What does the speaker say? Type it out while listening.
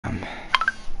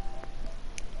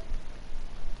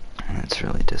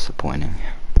That's really disappointing.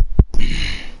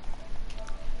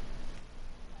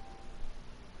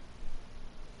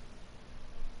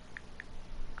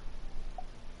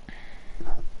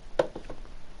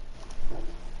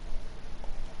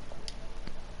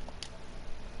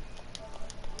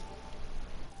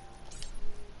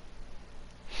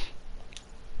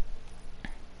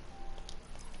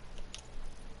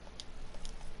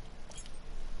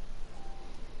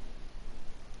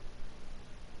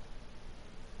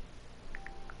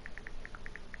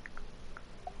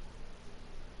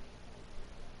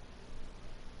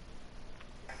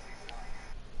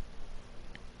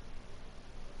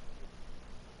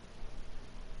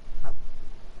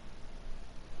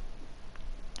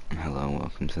 Hello,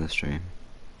 welcome to the stream.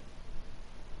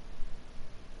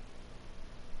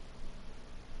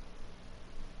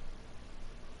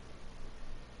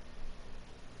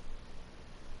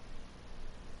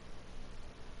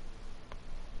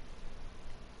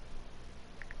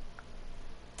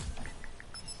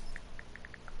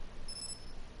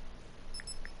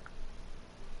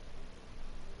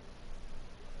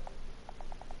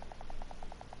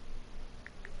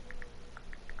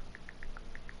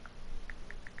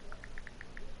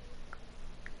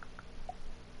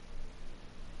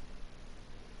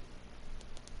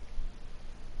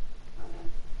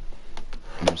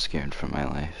 I'm scared for my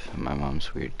life. My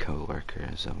mom's weird coworker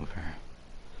is over.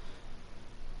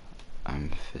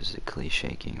 I'm physically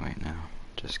shaking right now.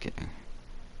 Just kidding.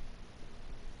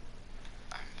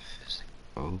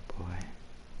 Oh boy.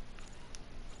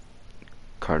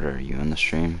 Carter, are you in the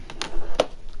stream?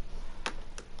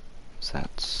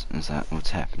 Is that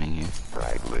what's happening here?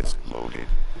 Right list loaded.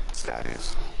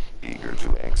 Status eager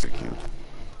to execute.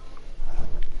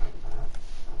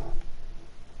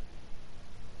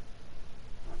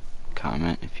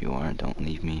 Comment if you are. Don't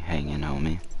leave me hanging,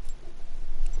 homie.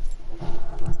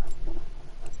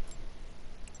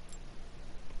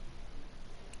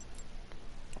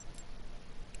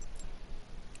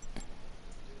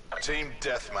 Team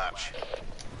deathmatch.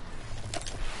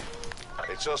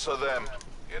 It's us or them.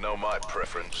 You know my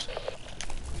preference.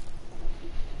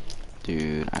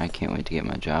 Dude, I can't wait to get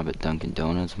my job at Dunkin'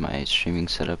 Donuts. My streaming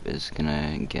setup is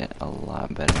gonna get a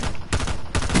lot better.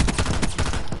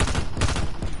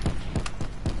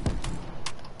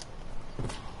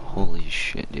 Holy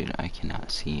shit, dude, I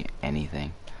cannot see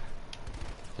anything.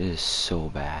 It is so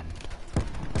bad.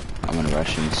 I'm gonna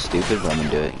rush in stupid, but I'm gonna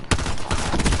do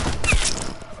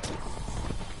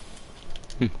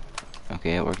it.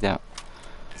 Okay, it worked out.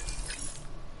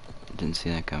 Didn't see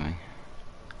that coming.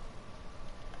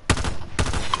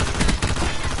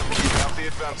 Have the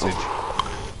advantage.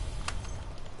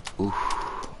 Oof.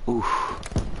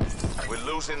 Oof. We're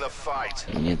losing the fight.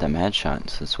 We need them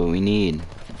headshots. That's what we need.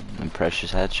 Them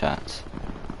precious headshots.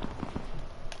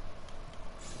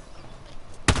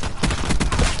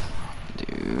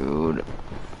 Dude.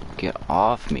 Get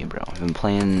off me, bro. I've been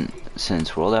playing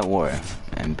since World at War.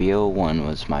 And BO1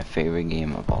 was my favorite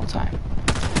game of all time.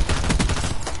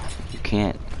 You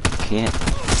can't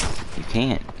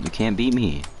beat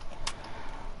me.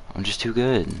 I'm just too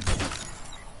good.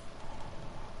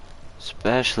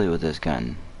 Especially with this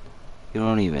gun. You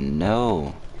don't even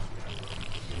know.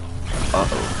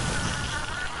 Uh-oh.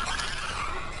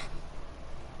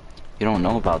 You don't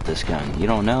know about this gun. You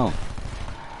don't know.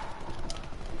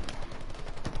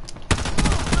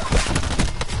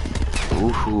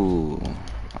 Ooh.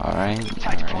 Alright.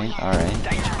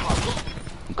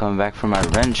 I'm coming back for my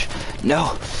revenge.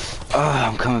 No!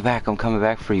 I'm coming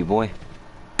back for you, boy.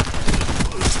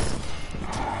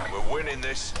 We're winning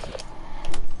this.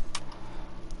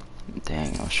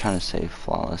 Dang, I was trying to say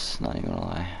flawless, not even gonna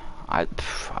lie.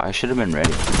 I should have been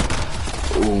ready.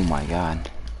 Oh my god.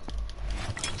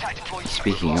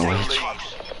 Speaking of which,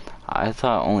 I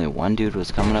thought only one dude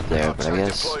was coming up there, but I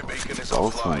guess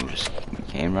both of them just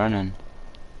came running.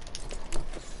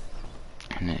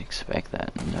 I didn't expect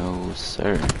that. No,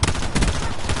 sir.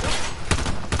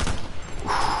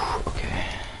 Okay.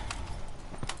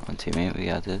 One teammate, we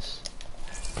got this.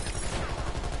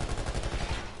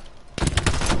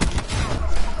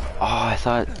 Oh, I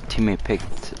thought teammate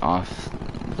picked off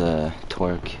the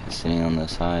torque sitting on the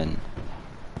side.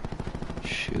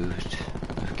 Shoot.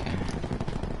 Okay.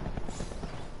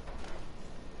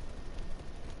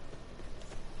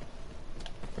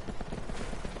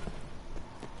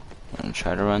 I'm gonna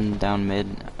try to run down mid.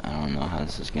 I don't know how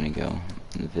this is gonna go.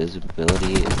 The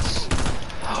visibility is...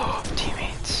 Oh,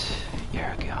 teammates.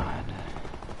 You're a god.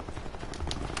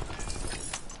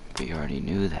 We already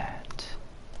knew that.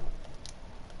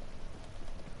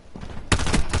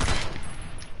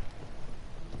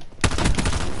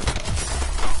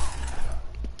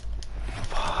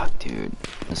 Fuck, dude. Dude,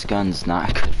 this gun's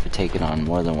not good for taking on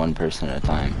more than one person at a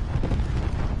time.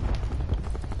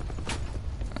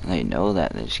 They know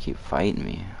that, they just keep fighting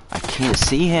me. I can't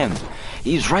see him.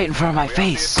 He's right in front of my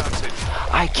face.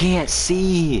 I can't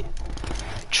see.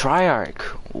 Triarch,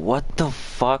 what the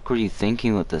fuck were you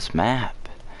thinking with this map?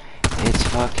 It's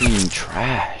fucking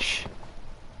trash.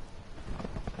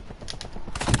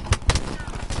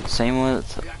 Same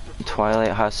with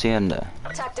Twilight Hacienda.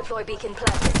 Attack deploy beacon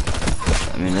planted.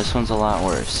 I mean, this one's a lot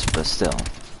worse, but still.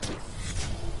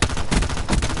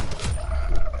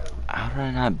 How did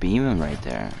I not beam him right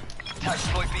there? Attack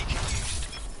deploy beacon used.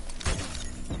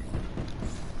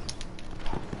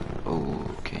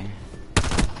 Oh, okay.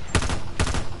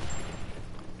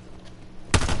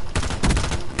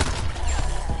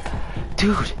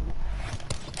 Dude!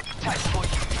 Attack deploy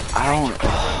used. I don't...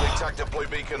 Attack deploy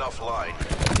beacon offline.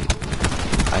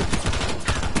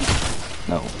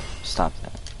 No, stop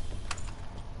that.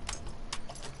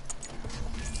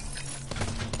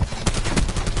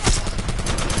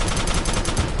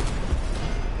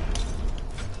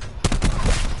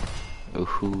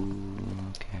 Ooh,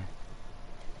 okay.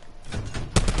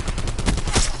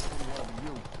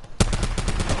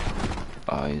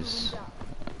 Oh, he's...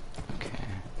 okay.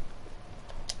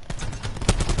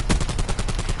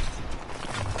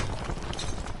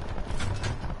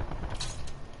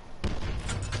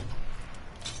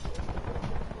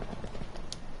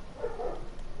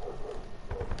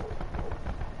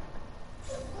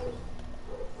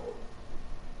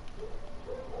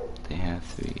 They have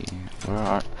 3. Where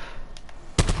are...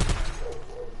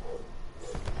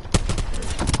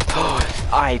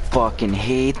 I fucking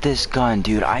hate this gun,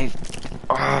 dude.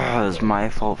 It's my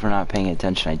fault for not paying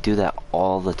attention. I do that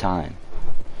all the time.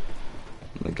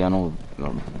 The gun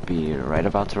will be right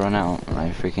about to run out, and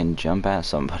I freaking jump at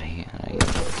somebody, and I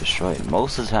get destroyed.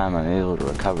 Most of the time, I'm able to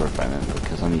recover from it,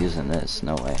 because I'm using this.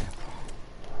 No way.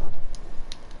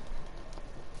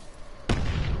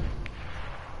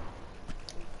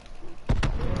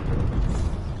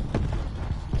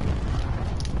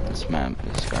 This map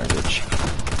is garbage.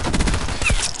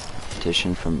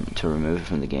 Petition to remove it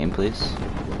from the game, please.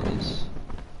 Please.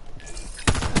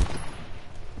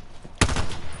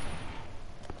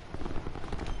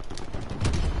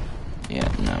 Yeah,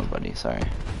 no, buddy, sorry.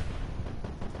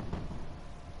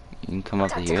 You can come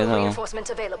up to here, though. Reinforcements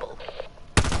available.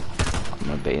 I'm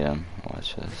gonna bait him.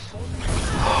 Watch this.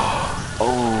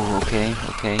 Oh, okay,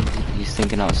 okay. He's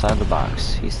thinking outside the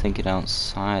box. He's thinking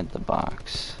outside the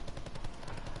box.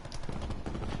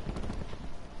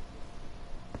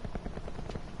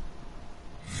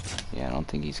 Yeah, I don't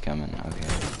think he's coming. Okay.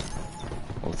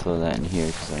 We'll throw that in here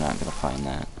because they're not gonna find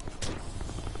that.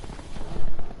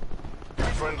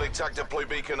 Friendly attack deploy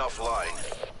beacon offline.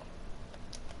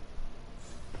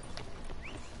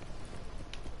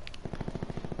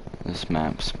 This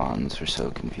map spawns are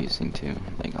so confusing too.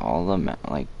 Like all the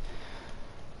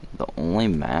the only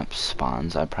map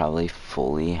spawns I probably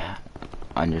fully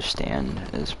understand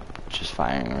is just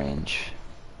firing range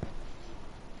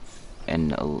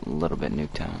and a little bit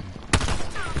Nuketown.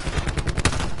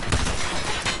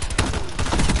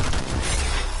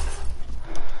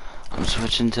 I'm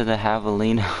switching to the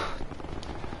Havelina.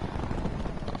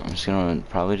 I'm just gonna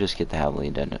probably just get the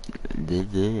Havelina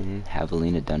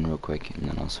done real quick, and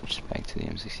then I'll switch back to the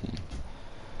M16.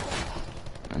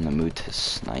 In the mood to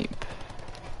snipe.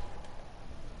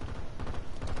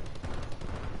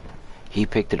 He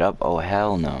picked it up? Oh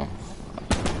hell no.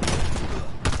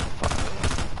 Fuck.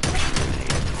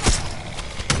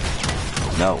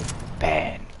 No,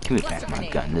 bad. Give me back my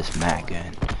gun. This mag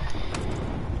gun.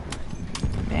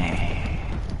 Man.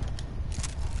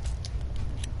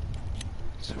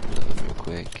 So reload real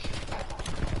quick.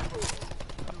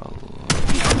 Oh.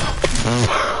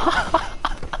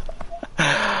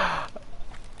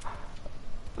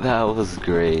 That was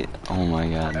great. Oh my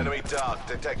god. Enemy dark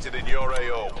detected in your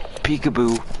AO.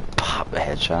 Peekaboo. Pop a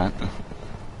headshot.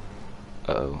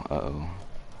 Uh-oh, uh-oh.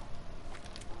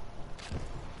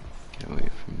 Get away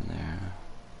from there.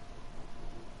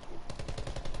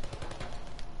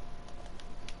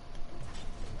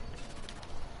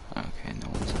 Okay, no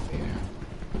one's up here.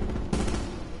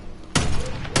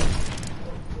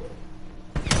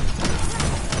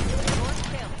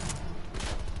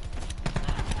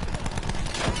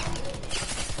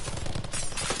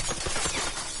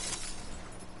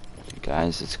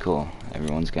 Guys, it's cool.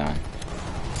 Everyone's gone.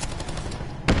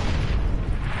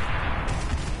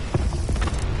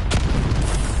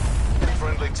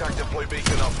 Friendly attack deploy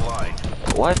beacon offline.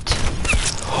 What?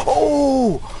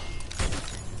 Oh!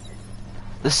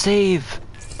 The save!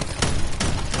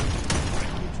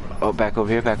 Oh, back over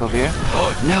here, back over here.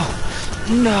 Oh, no!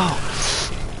 No!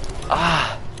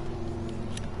 Ah!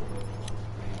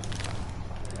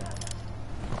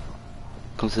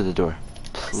 Come to the door.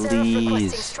 Seraph requesting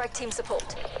Please. strike team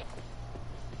support.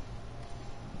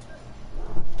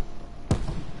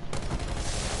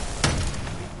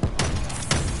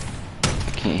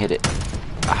 I can't hit it.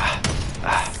 Ah.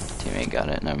 Ah. Teammate got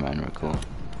it. Never mind, we're cool.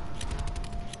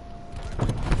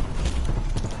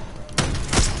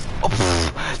 Oh,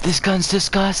 pff, this gun's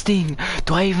disgusting.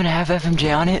 Do I even have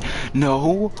FMJ on it?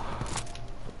 No.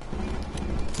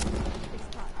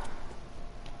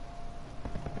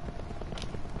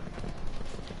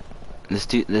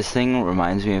 This thing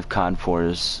reminds me of COD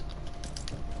 4's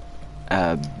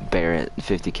Barrett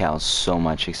 50 cal so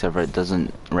much, except for it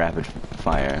doesn't rapid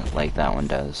fire like that one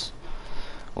does.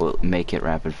 Well, make it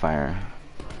rapid fire.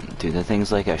 Dude, the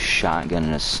thing's like a shotgun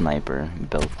and a sniper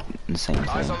built in the same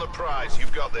Eyes thing. on the prize.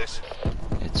 You've got this.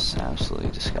 It's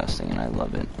absolutely disgusting, and I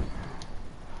love it.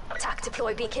 Attack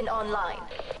deploy beacon online.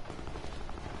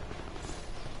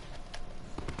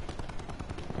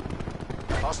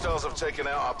 Hostiles have taken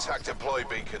out our TAC deploy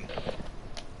beacon.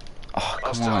 Oh, come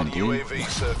Hostile on, dude. UAV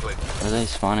circling. Where are they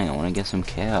spawning? I want to get some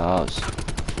chaos.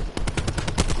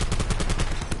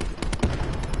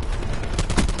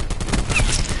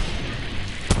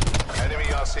 Enemy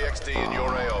RCXD in your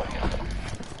AO.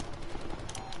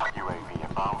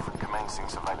 UAV above, commencing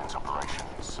surveillance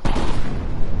operations.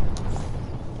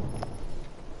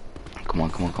 Come on,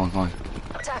 come on, come on, come on.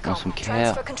 Attack Want on. some chaos?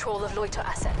 Transfer control of loiter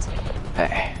asset.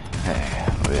 Hey, hey,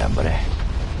 what do you got, buddy?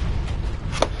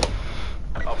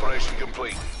 Operation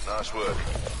complete. Nice work.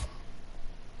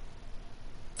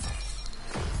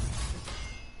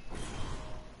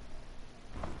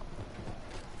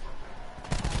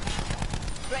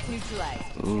 Threat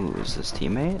neutralized. Ooh, is this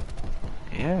teammate?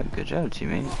 Yeah, good job,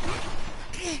 teammate.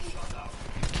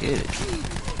 Get it.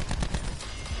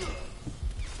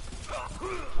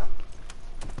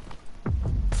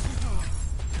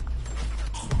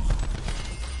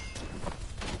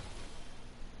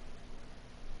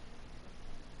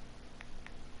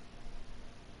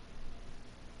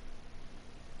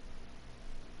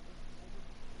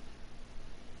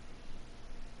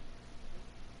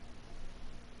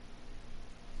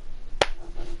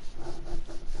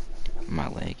 My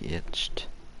leg itched.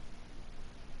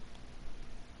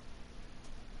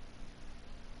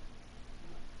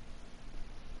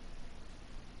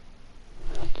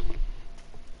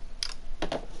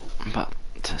 I'm about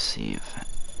to see if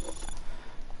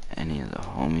any of the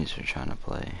homies are trying to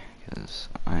play, because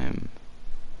I am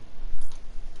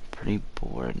pretty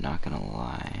bored, not gonna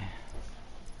lie.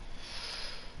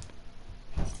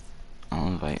 I'll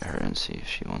invite her and see if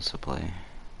she wants to play.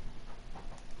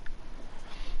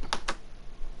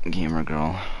 Gamer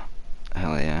girl.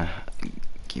 Hell yeah.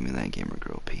 Give me that gamer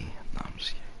girl pee. No, I'm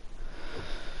just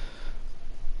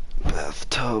kidding.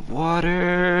 Bathtub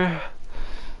water.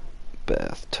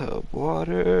 Bathtub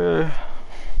water.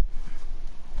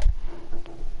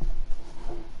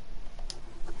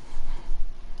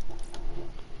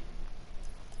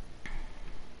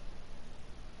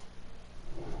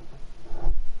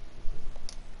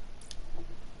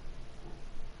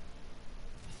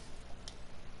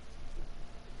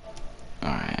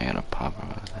 Alright, I gotta pop her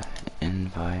with that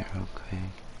invite real quick.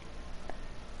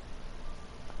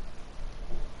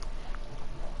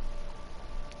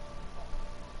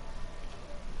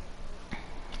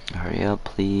 Hurry up,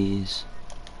 please.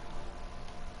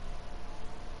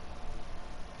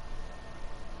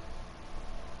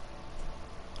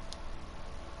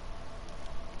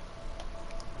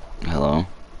 Hello?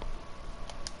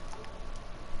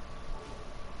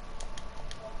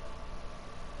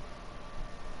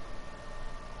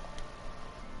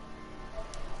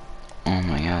 Oh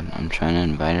my god, I'm trying to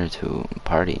invite her to a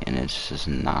party and it's just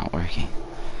not working.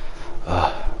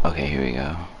 Ugh, okay, here we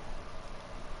go.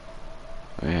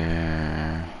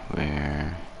 Where,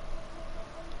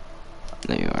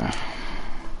 there you are.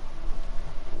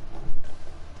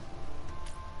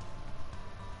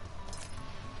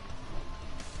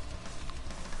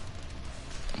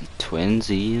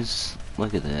 Twinsies,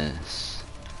 look at this.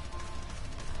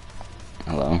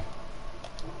 Hello?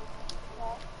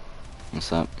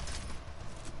 What's up?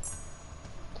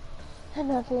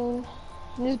 Nothing.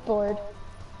 I'm just bored.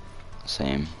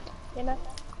 Same. You know?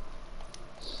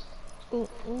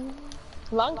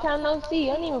 Long time no see.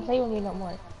 You don't even play with me no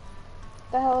more. What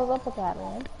the hell is up with that,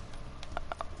 man?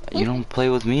 You don't play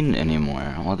with me anymore.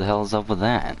 What the hell is up with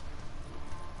that?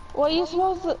 Well, you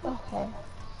supposed to. Okay.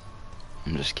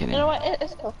 I'm just kidding. You know what?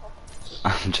 It's cool.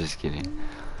 I'm just kidding.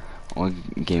 What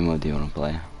game mode do you want to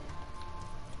play?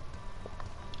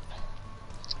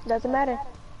 Doesn't matter.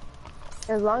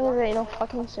 As long as there ain't no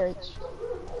fucking search.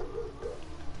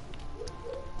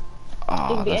 It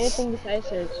Oh, can be that's... anything besides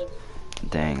search.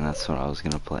 Dang, that's what I was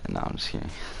gonna play. No, I'm just kidding.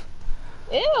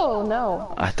 Ew,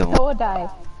 no. I don't... So would I.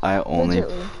 I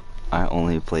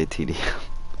only play TDM.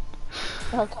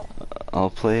 Okay. I'll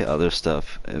play other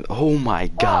stuff. Oh my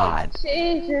god! Oh,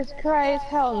 Jesus Christ,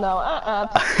 hell no.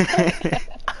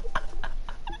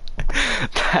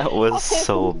 That was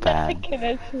so bad. I'm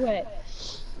gonna sweat.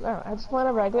 No, I just want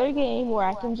a regular game where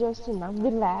I can just,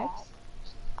 relax.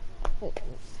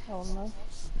 Hell no.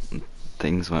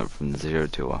 Things went from 0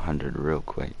 to 100 real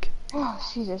quick.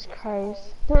 Oh, Jesus Christ.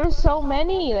 There's so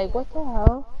many, like, what the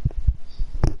hell?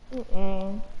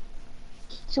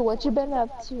 So what you been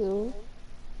up to?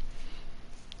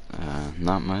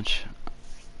 Not much.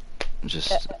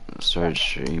 Just started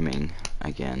streaming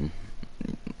again,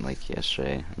 like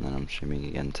yesterday, and then I'm streaming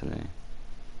again today.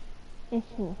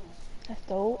 That's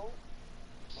dope.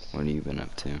 What have you been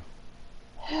up to?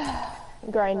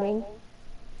 Grinding.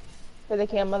 For the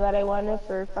camera that I wanted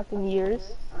for fucking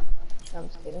years. No, I'm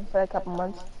just kidding. For a couple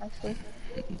months, actually.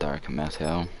 Dark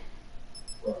Metal.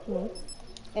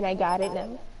 And I got it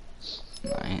now.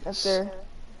 Nice. After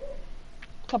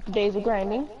a couple days of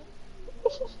grinding.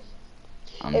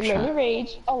 I'm It made me trying.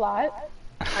 rage a lot.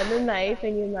 On the knife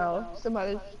and some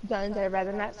other guns I'd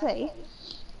rather not say.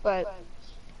 But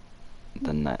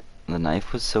The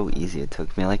knife was so easy. It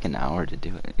took me like an hour to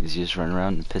do it. Because you just run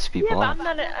around and piss people yeah, but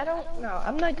off.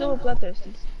 I'm not good with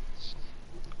bloodthirsty.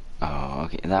 Oh,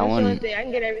 okay. That That's the only one. thing. I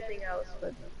can get everything else,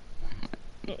 but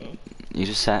You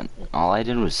just sat. All I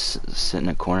did was sit in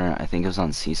a corner. I think it was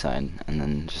on Seaside, and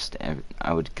then just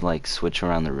I would like switch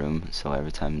around the room. So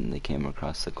every time they came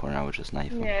across the corner, I would just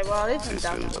knife them. yeah, well, it's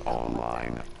Systems dumb.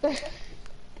 online. I'm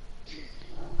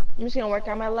just gonna work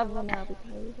on my level now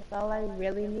because that's all I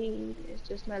really need is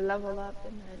just my level up,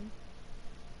 and then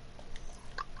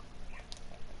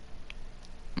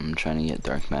I'm trying to get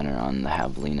Dark Matter on the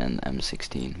Havelina and the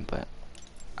M16, but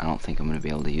I don't think I'm gonna be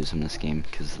able to use them this game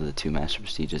because of the 2 Master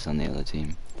Prestiges on the other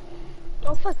team.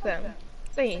 oh fuck them.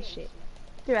 They ain't shit.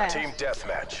 Your ass. Team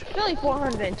deathmatch. It's only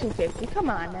 400 and 250. Come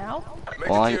on now. Make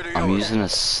Well, it clear to I'm you. using a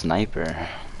sniper.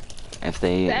 If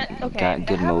they Okay. got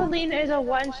good mode. Havelina is a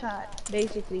one shot,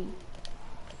 basically.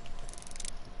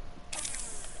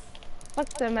 Fuck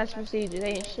the mass procedure.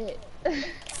 They ain't shit.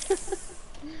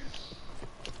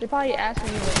 They're probably asking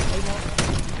you what they want.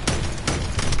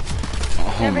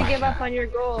 Oh Never my give God. up on your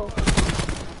goal.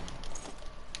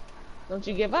 Don't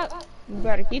you give up. You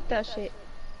better keep that shit.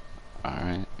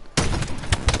 Alright.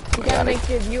 You gotta make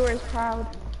your viewers proud.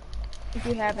 If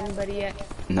you have anybody yet.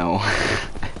 No.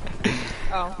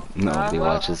 Oh. Nobody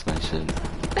well. watches my shit.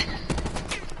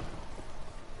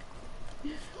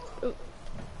 Ooh.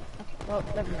 Well,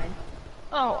 never mind.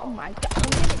 Oh my god.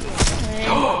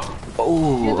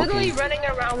 Oh, You're okay. literally running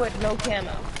around with no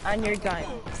camo on your gun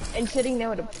and sitting there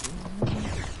with a.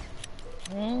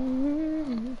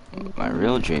 My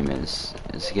real dream is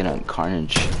to get on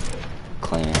Carnage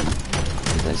Clan.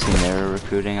 Because I seen they were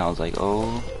recruiting, I was like,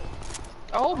 oh.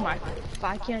 Oh my.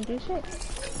 I can't do shit.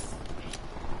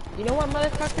 You know what,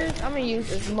 motherfuckers? I'm gonna use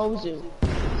this Mozu.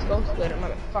 Smoke splitter,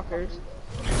 motherfuckers.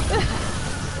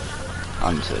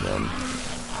 I'm so done.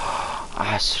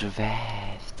 I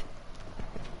survived.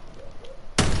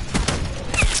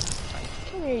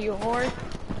 Come here, you whore.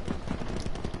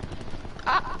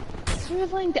 Ah! You're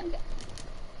laying down.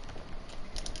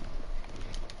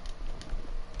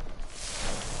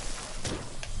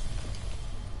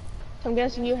 I'm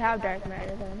guessing you have dark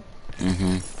matter then.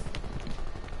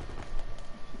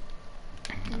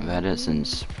 I've had it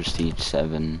since Prestige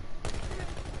 7.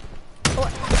 Oh,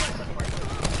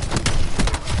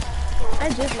 I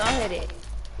just now hit it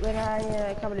when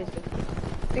I covered it. I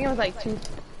think it was like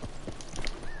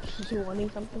 220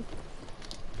 something.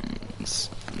 It's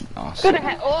awesome.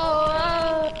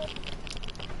 Oh!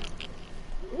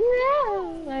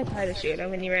 No! I tried to shoot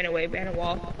him and he ran away behind a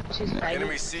wall. She's fighting.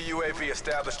 Enemy CUAV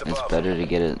established It's above. better to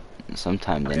get it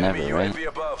sometime than Enemy never, right? UAV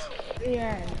above.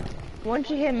 Yeah. Once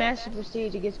you hit Master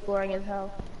Prestige, it gets boring as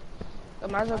hell. I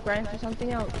might as well grind for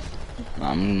something else.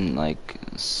 I'm like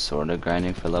sorta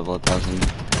grinding for level 1000.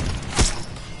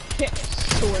 Yeah,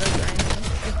 sort of grinding.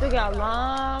 I still got a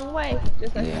long way.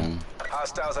 Just like Yeah.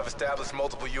 Hostiles have established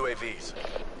multiple UAVs.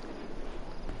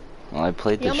 Well, I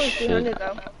played You this almost shit 300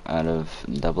 though. out of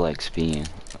double XP.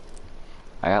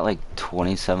 I got like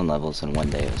 27 levels in one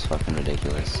day. It was fucking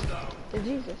ridiculous.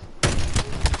 Jesus.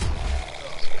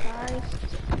 Christ.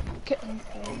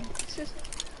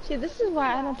 See, this is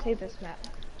why I don't play this map.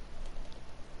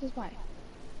 This is why.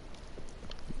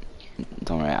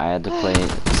 Don't worry, I had to play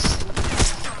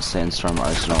Sandstorm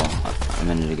Arsenal a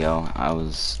minute ago. It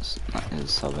was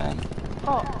so bad.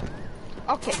 Oh.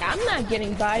 Okay, I'm not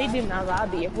getting bodied in our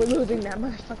lobby if we're losing that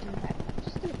motherfucking battle.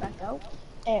 Just get it back out.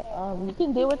 And you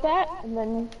can deal with that, and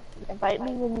then invite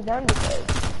me when you're done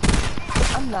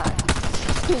because I'm not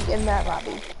in that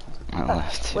lobby. I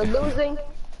left We're too. losing.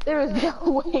 There is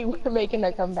no way we're making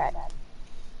a comeback.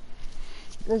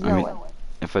 There's no way.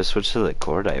 If I switched to the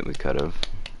cordite, we could have.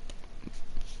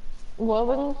 Well,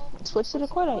 then switch to the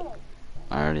cordite.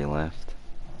 I already left.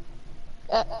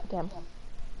 Damn.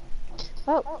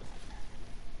 Well,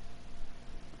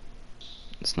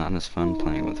 It's not as fun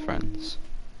playing with friends.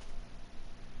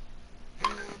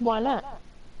 why not?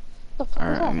 The fuck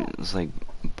Or, is that? it's like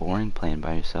boring playing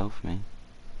by yourself, man.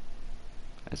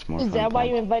 It's more Is fun that why you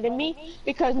playing. invited me?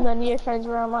 Because none of your friends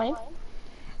were online?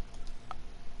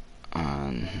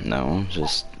 No,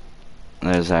 just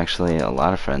there's actually a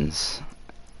lot of friends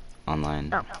online.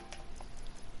 Oh.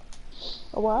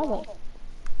 Or where are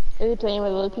they? Are they playing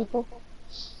with other people?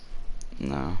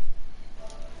 No.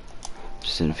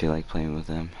 Just didn't feel like playing with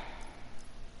them.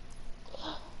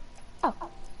 Oh.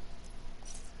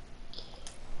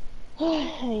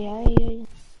 Yeah.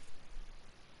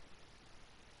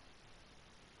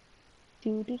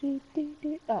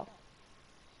 Oh.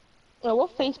 Oh,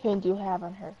 what face paint do you have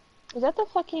on her? Is that the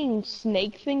fucking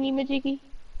snake thingy majiggy?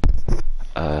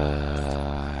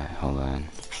 Hold on.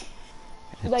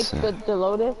 Like It's, the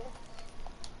lotus?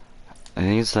 I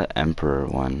think it's the Emperor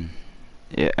one.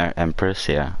 Yeah, Empress,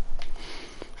 yeah.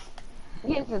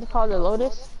 Yes, it's called the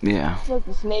lotus. Yeah. Like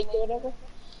the snake or whatever.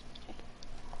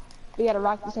 We gotta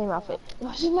rock the same outfit.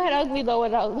 Oh, she's not ugly though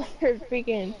without her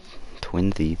freaking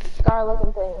Twin teeth. scar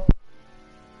looking thing.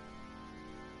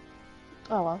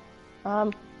 Oh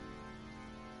well.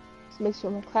 Let's make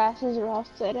sure my classes are all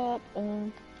set up.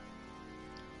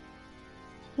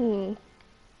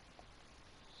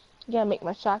 Gotta make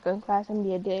my shotgun class and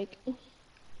be a dick.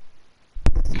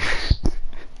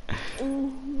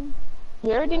 You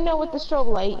already know with the strobe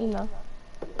light, you know.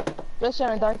 Especially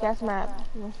on a dark ass map.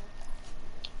 You know.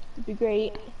 It'd be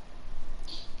great.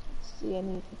 Let's see, I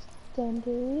need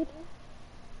extended.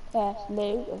 Fast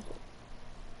load.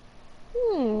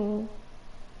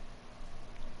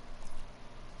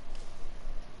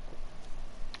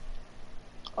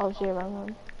 Oh shit, wrong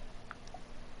one.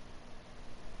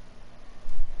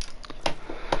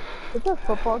 There's a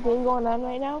football game going on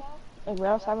right now, like right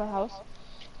outside my house,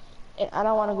 and I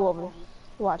don't want to go over to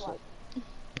watch it.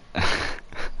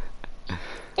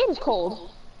 It is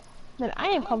cold, and I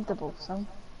am comfortable, so I'm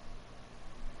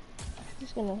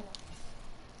just gonna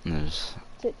There's...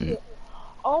 sit here.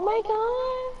 Oh my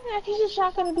god, I think this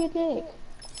shot gonna be a dick.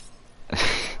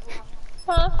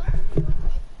 Huh?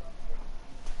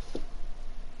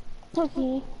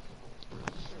 Okay.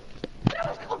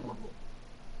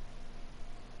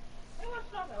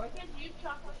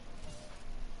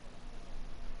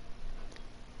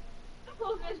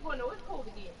 Close this window, it's cold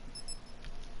again.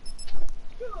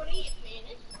 Sure it is, man,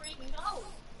 it's freezing cold.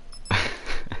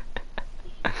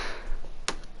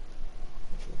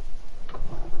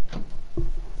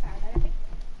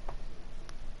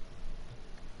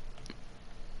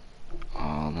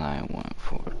 All I want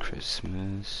for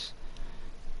Christmas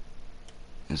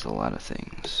is a lot of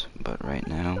things, but right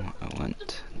now I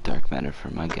want dark matter for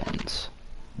my guns.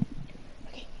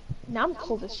 Okay, now I'm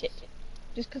cold as shit.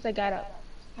 Just cause I got up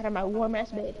out of my warm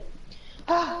ass bed.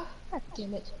 Ah, god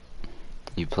damn it.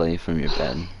 You play from your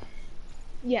bed?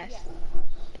 Yes.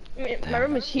 I mean, my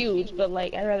room is huge, but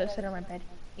like I'd rather sit on my bed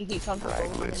and get comfortable.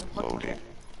 Flaglets loaded.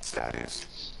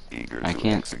 Status. Eager I to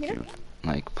can't execute.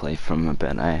 like play from my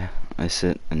bed. I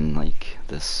sit in like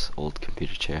this old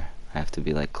computer chair. I have to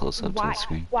be like close up to the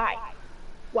screen. Why?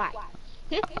 I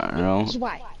don't know.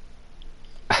 Why?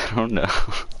 I don't know.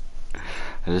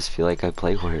 I just feel like I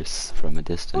play worse from a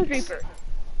distance. Who's Reaper?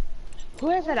 Who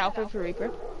has that outfit for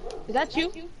Reaper? Is that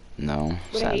you? No,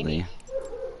 Would I hate sadly. me?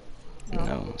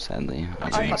 No, sadly. I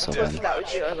I am thought so that bad.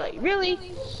 was you. I'm like, really?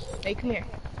 Hey, come here.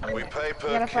 We pay I per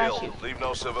gotta flash kill. you. Leave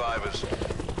no survivors.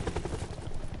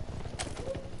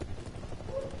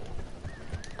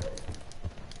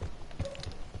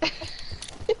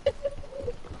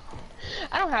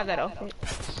 I don't have that outfit.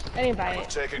 I didn't buy it.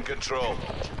 Taking control.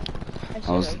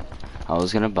 I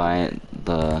was gonna buy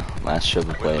the last show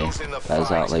to play losing the that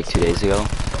was out fight. like 2 days ago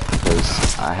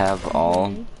because I have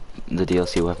all the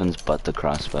DLC weapons but the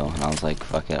crossbow, and I was like,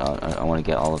 fuck it, I want to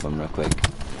get all of them real quick.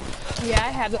 Yeah, I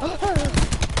have the.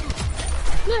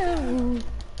 No.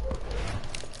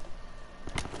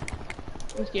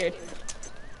 I'm scared.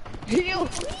 Heal.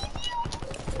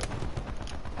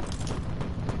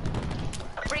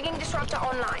 Bringing disruptor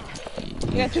online.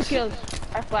 I got 2 kills.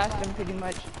 I flashed him pretty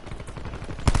much.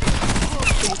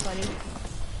 Pretty funny.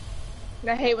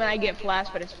 I hate when I get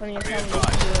flashed, but it's funny as hell when you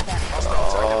can do it that.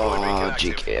 Oh,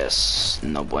 GKS.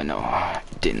 No bueno.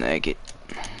 Didn't like it.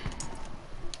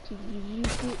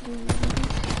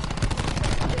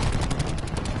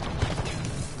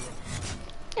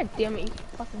 God damn it, you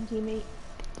fucking teammate.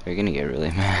 They're gonna get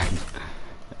really mad.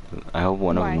 I hope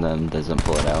one Why? of them doesn't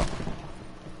pull it out.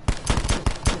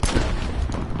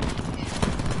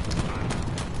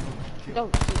 Oh,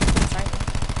 dude, sorry.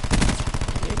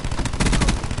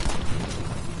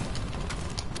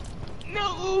 No!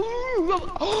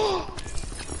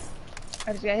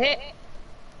 I just got hit.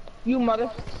 You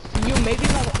mother... You may be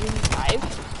level 85,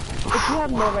 but you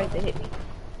have no right to hit me.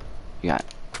 You got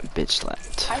bitch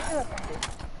slapped. I feel offended.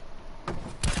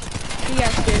 He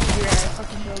got scared to and I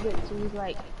fucking drove it, so he's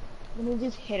like, let me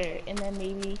just hit her, and then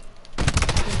maybe...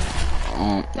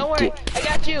 Don't worry, I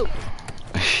got you!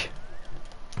 I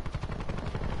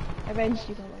avenged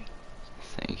you, don't worry.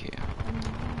 Thank you.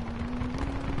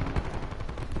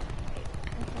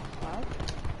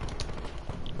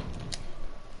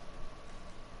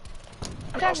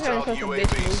 I thought you were supposed to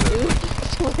bitch move, dude.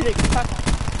 Swear to God.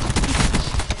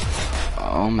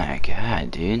 Oh my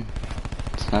god, dude.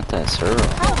 It's not that surreal.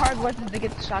 How hard was it to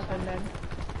get the shotgun done?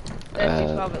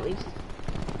 That's 12 at least.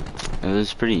 It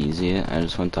was pretty easy. I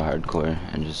just went to hardcore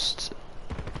and just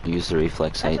used the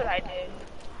reflex sight. That's what I did.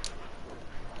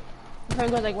 My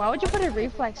friend goes like, why would you put a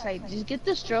reflex sight? Just get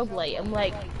the strobe light. I'm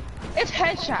like, it's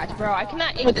headshots, bro. I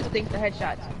cannot aim with this thing for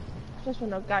headshots. Just with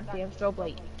no goddamn strobe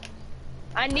light.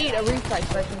 I need a reflex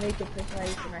so I can make it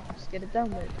precise and I can just get it done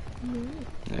with.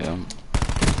 Yeah.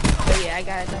 But yeah, I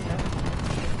got it done though.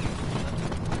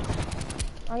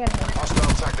 I got it done.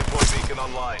 Hostile tactical beacon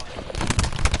online.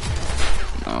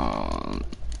 Oh.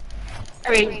 I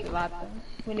raged a lot though.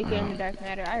 When it came to Dark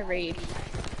Matter, I raged.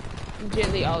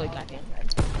 Legitimately all the goddamn time.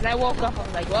 And I woke up, I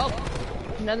was like, well,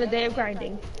 another day of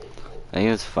grinding. I think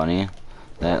it's funny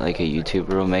that like a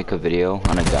YouTuber will make a video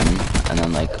on a gun and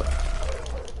then like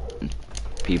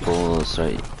people will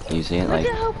start using it like.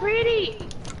 Look at how pretty!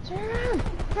 Turn around!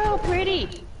 Look how pretty!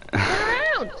 Turn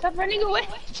around! Stop running away!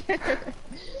 Look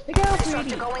how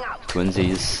pretty!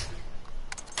 Twinsies.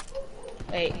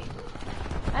 Wait.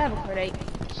 I have a cordite.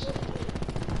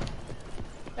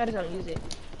 I just don't use it.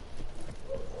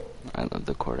 I love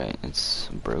the cordite. It's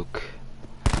broke.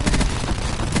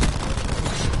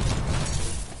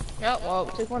 Oh, well,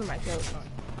 took one of my kills.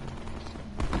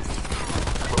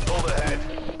 We're pulled ahead.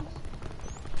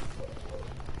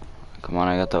 Come on,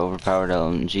 I got the overpowered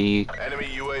LMG. Enemy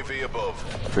UAV above.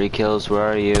 Free kills, where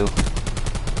are you?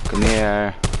 Come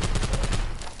here.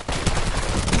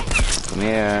 Come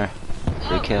here.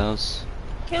 Free kills.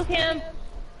 Kill him!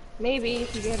 Maybe,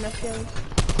 if you get enough kills.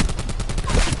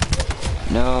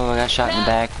 No, I got shot in the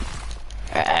back.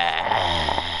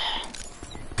 Ah.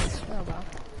 Oh, well.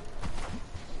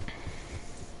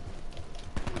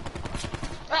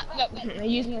 Ah, no. I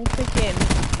used my freaking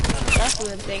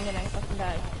wrestling thing and I fucking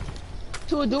died.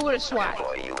 To do with a SWAT.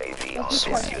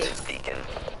 Swat.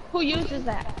 Who uses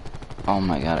that? Oh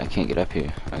my god, I can't get up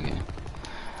here. Okay.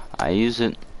 I use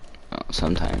it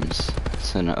sometimes.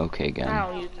 It's an okay I gun.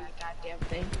 don't use that goddamn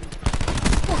thing.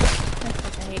 I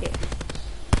fucking hate it.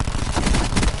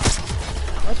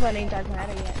 What's one ain't Dark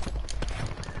Matter yet?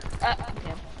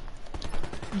 Damn.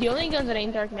 The only guns that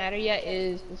ain't Dark Matter yet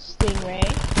is the Stingray,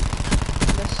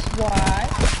 the SWAT,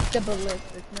 the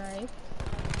ballistic knife.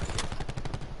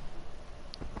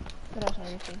 What else am I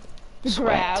missing? The SWAT.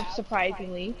 grab,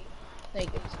 surprisingly. Like,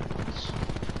 it's...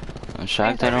 I'm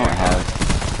shocked I don't have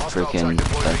freaking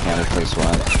Dark Matter for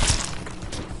SWAT.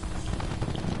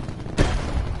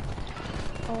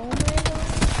 Oh my god.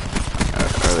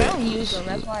 I don't use them,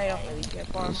 that's why I don't really care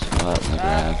for them. SWAT and the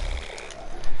grab.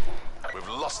 We've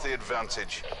lost the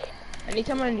advantage.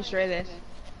 Anytime I destroy this.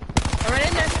 I'm right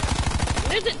in there.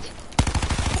 What is it?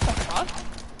 What the fuck?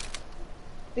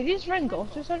 Did he just run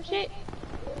ghosts or some shit?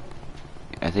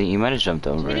 I think you might have jumped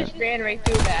over He it. just ran right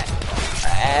through that.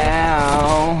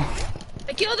 Ow!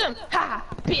 I killed him! Ha!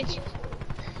 Bitch!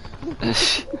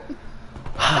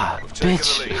 Ha! We've taken the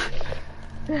Bitch!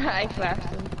 lead. I flashed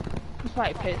him. He's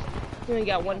probably pissed. He only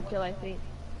got one kill, I think.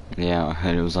 Yeah,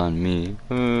 and it was on me.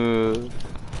 We're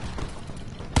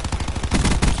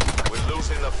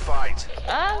losing the fight.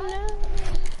 Oh no!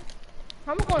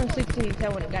 I'm going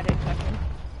 16-10 when it got infected.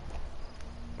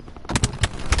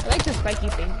 I like the spiky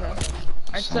thing though.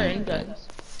 On certain guns.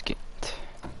 Get.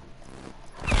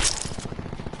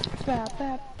 Ba,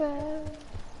 ba, ba.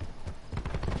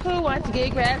 Who wants to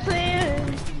get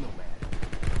grappling?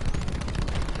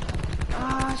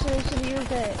 Ah, I should have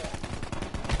used it.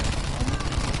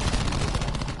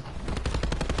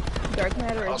 dark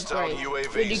matter is Hostile bright.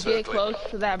 UAV Did you get circling. close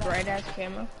to that bright ass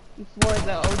camera before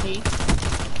the OG?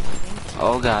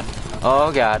 Oh god.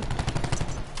 Oh god.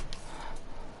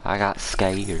 I got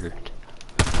scared.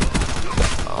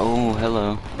 Oh,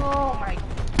 hello. Oh my.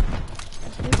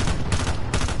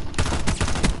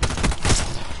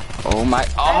 Oh my.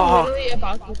 I'm Oh! literally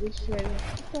about to destroy it.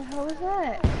 What the hell is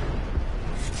that?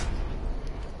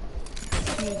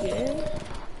 You did?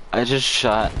 I just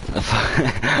shot.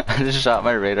 I just shot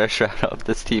my radar shot up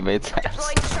this teammate's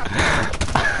ass.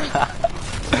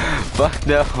 Fuck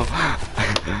no.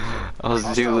 I was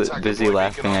too busy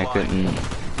laughing I couldn't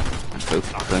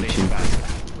function.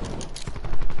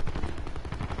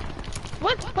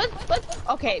 What?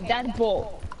 Okay, that's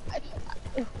bull.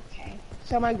 Okay.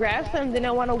 So my grandson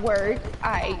didn't want to work.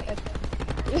 I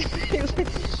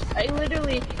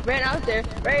literally ran out there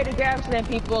ready to grab some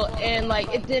people and like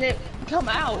it didn't come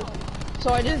out.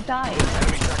 So I just died.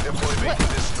 Enemy tactical deploy beacon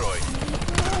destroyed.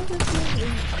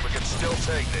 We can still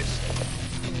take this.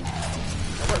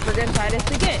 We're gonna try this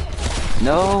again.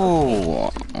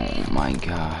 No! Oh my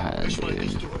god,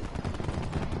 dude.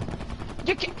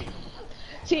 You can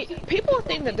see, people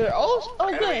think that they're all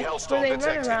good when they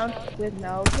run around with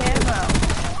no camo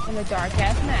in a dark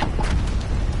ass map.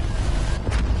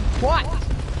 What?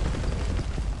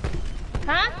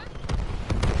 Huh?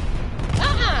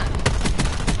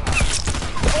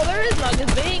 Oh, there is none,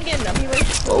 because they ain't getting them. He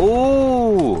was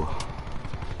Oh!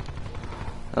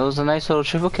 That was a nice little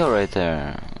triple kill right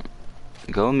there.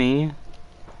 Go me.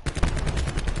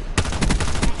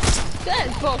 That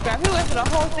is bullcrap. He went for the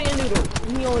whole thing of noodles,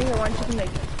 and he only had one chicken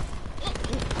nugget.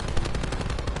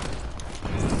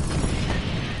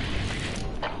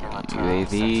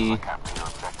 UAV.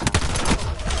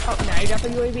 Oh, now you got the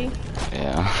UAV?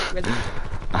 Yeah. Really?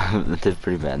 I did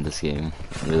pretty bad this game.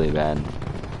 Really bad.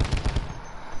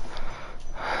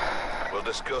 We'll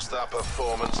discuss that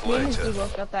performance Me and later. we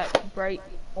both got that bright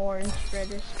orange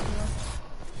reddish.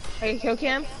 Are you kill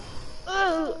cam?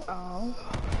 Oh.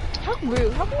 How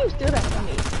rude. How can you steal that from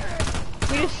me?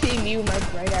 We just see you, my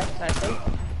bright ass sniper.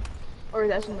 Or is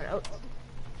that someone else?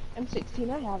 M16,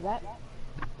 I have that.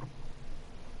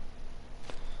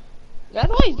 That's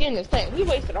all he's getting this thing. He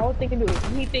wasted all thinking to it.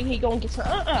 He think he gonna get some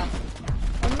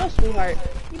I'm no sweetheart.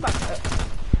 He about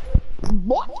to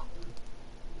what?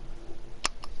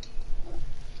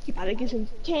 He about to get some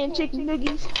canned chicken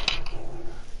nuggies.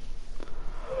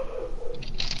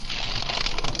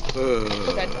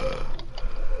 Okay.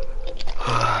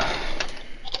 Oh.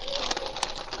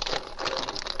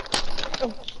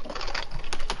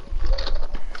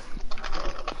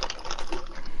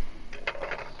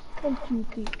 One, two,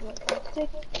 three, four, five,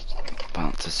 six.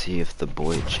 About to see if the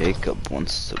boy Jacob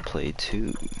wants to play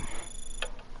too.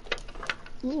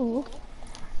 Ooh.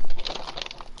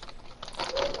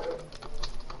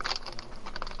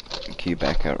 Can you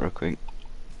back out real quick?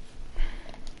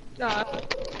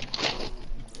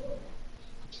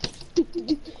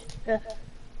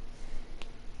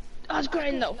 I was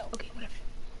crying though. Okay, whatever.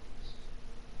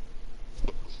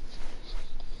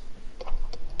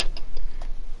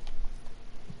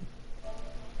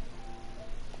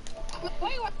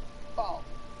 Wait. Oh.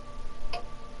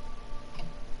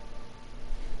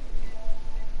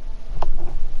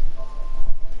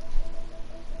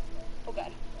 Oh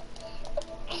god.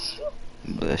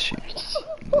 Bless you.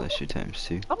 Bless you times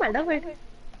two. Oh my lord.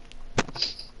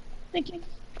 Thank you.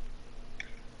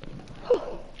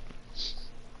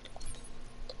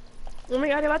 Oh my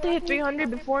god, I'm about to hit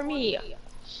 300 before me.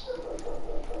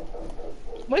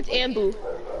 What's Ambu?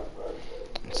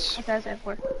 It's What does that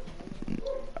for?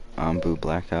 Ambu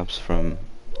Black Ops from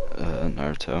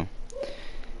Naruto.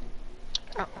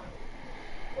 Oh.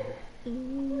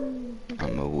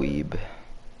 I'm a weeb.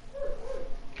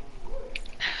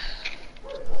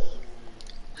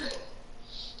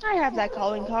 I have that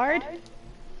calling card.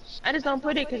 I just don't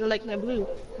put it because I like my blue.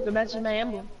 It matches my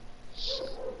emblem.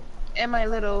 And my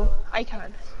little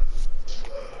icon.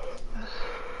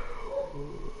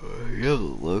 Yo,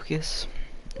 Locust?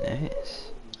 Nice.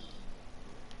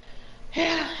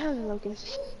 Yeah, how's the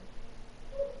locust?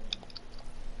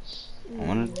 I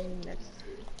want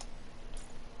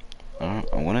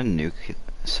a nuke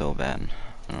so bad.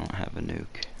 I don't have a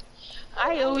nuke.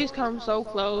 I always come so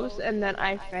close and then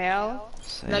I fail.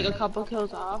 Same. Like a couple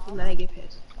kills off and then I get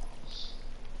pissed.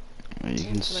 You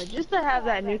can But just to have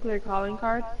that nuclear calling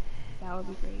card, that would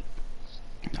be great.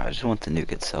 I just want the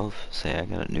nuke itself. Say I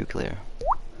got a nuclear.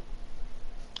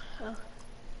 Oh.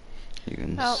 You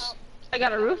can Well, I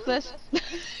got a ruthless.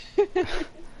 Where's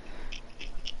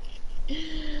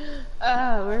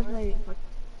my...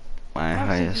 my Oh,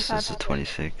 highest 65. is a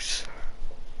 26.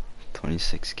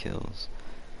 26 kills.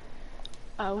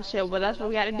 Oh shit, well that's what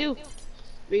we gotta do.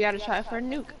 We gotta try for a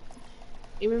nuke.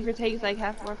 Even if it takes like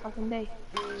half of our fucking day.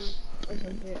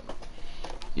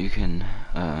 You can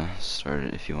start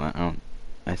it if you want. I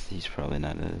think he's probably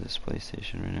not at his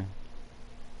PlayStation right now.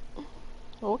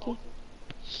 Okay.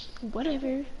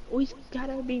 Whatever. Always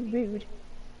gotta be rude.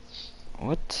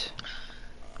 What?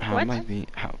 How What? am I being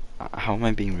how am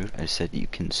I being rude? I said you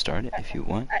can start it if you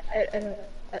want.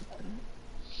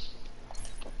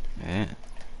 Yeah.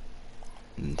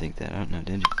 Didn't think that out now,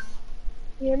 did you?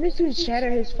 Yeah, this dude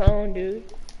shattered his phone, dude.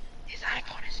 His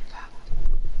iPhone is fucked.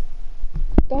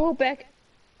 The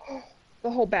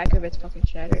whole back of it's fucking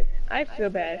shattered. I feel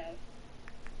bad.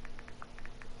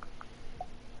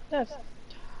 That's.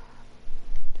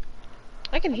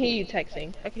 I can hear you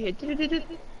texting. I can hear do.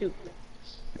 You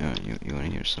want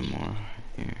to hear some more?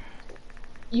 Here.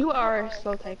 You are a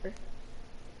slow typer.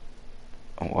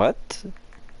 What?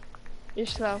 You're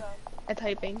slow at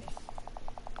typing.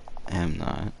 I am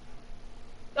not.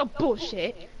 Oh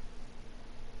bullshit.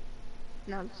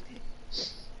 No, I'm just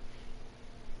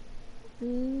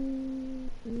kidding.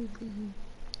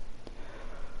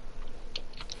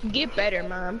 Get better,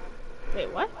 Mom. Wait,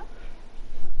 what?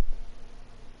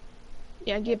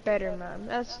 Yeah, get better, Mom.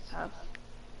 That's tough.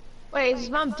 Wait, is his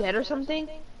mom dead or something?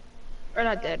 Or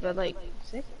not dead, but like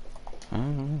sick? I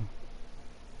don't know.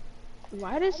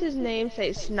 Why does his name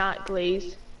say Snot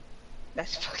Glazed?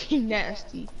 That's fucking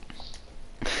nasty.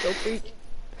 Go freak.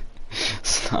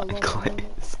 It's not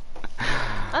glaze.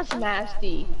 That's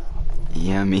nasty.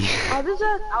 Yummy. Oh, this is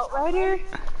an Outrider?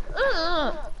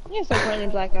 You start playing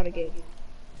Blackout again.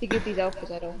 To get these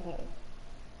outfits I don't have.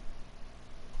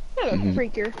 I'm a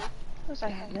freaker. Of course I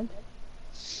have them.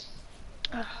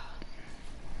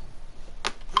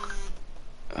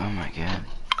 Oh my god.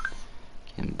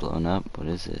 Getting blown up. What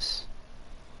is this?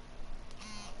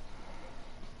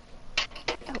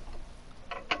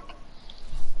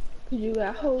 You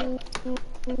got hoes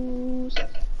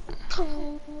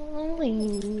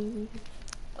calling.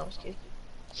 I was kidding.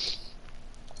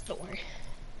 Don't worry.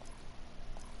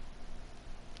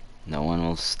 No one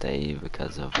will stay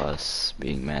because of us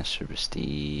being Master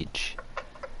Prestige.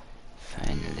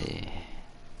 Finally.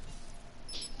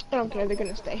 I don't care, they're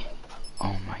gonna stay.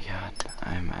 Oh my god.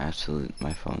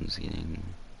 My phone's getting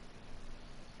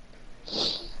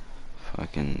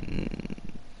fucking.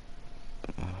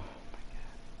 Oh my god.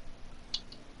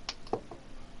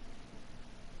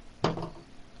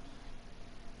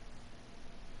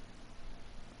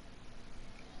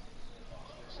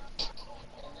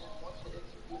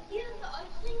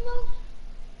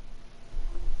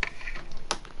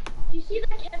 Do you see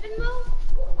that Kevin move?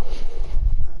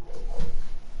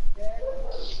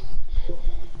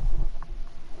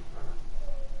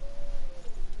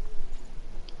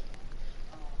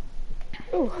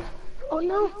 Ooh. Oh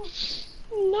no.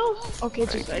 No. Okay,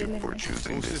 just Thank you right for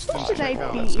choosing this What should I be?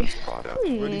 analysis product.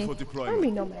 Ready for Let deployment.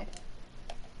 me know, man.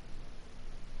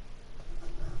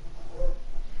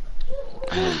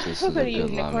 I hope this How is good a are you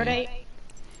good using a lobby. Cordite?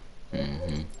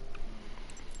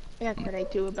 I got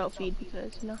Cordite too about feed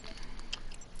because, you know.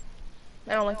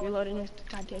 I don't like reloading this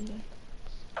goddamn game.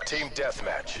 Team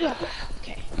deathmatch. Yeah.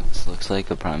 Okay. This looks like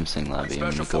a promising lobby.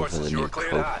 I'm Special gonna go for the forces, you are nuke.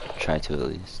 cleared Hope, hot. try to at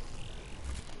least.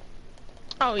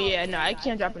 Oh yeah, no, I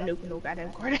can't drop a nuke with no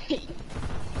goddamn Cordite.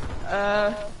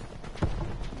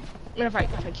 And if I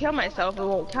kill myself, it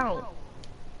won't count.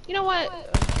 You know what?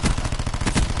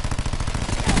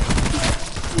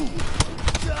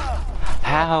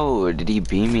 How did he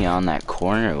beam me on that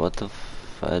corner? What the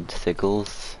fud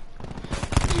thickles?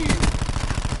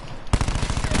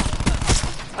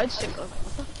 I'd stick up.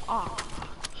 Ah.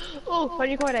 Oh,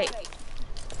 funny Cordite.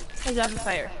 I dropped a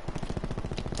fire.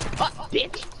 Oh,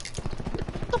 bitch!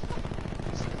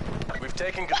 We've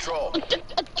taken control.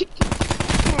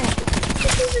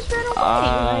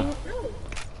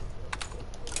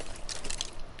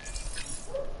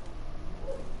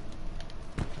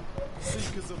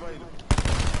 Seekers available.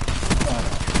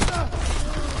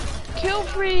 Kill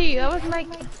free! That was my...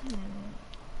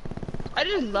 I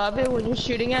just love it when you're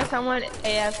shooting at someone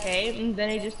AFK and then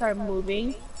they just start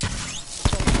moving.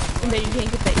 And then you can't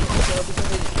get that easy kill because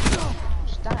they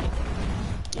just die.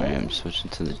 I am switching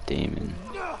to the Damon.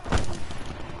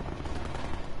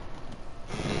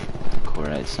 The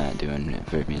Cordite's not doing it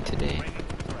for me today.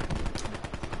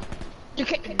 You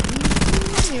can't...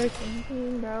 You're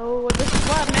thinking, bro. What this is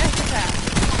what? Master Pack.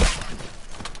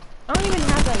 I don't even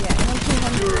have that yet. I'm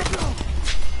 200.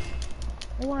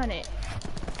 I want it.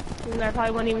 And I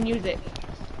probably won't even use it.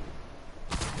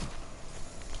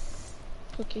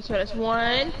 Okay, so that's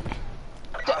 1.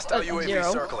 Hostile UAV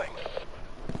 0. circling.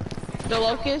 The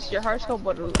locust, your heart scope,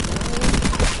 what?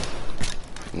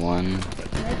 one.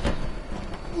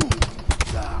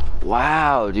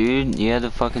 Wow, dude, you had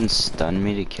to fucking stun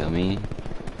me to kill me.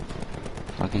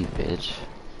 Fucking bitch.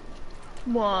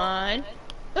 One.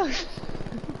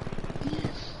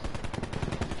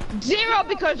 0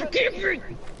 because you're keeping.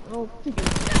 Oh,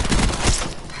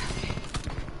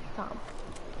 Tom.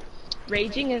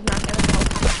 Raging is not gonna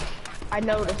help. I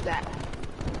noticed that.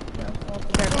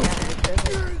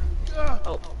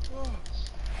 Oh.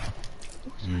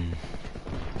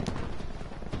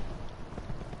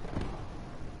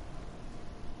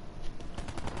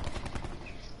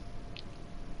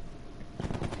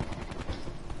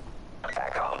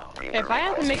 If I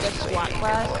have to make a SWAT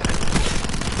class,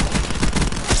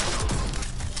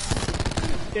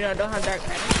 dude, I don't have dark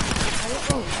matter. I don't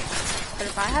know. But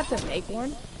if I have to make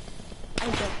one, I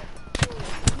don't.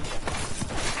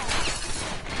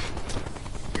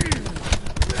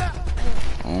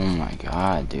 Oh my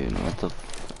god, dude, what the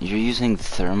you're using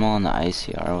thermal on the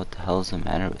ICR, what the hell does the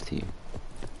matter with you?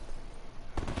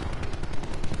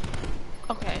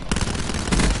 Okay.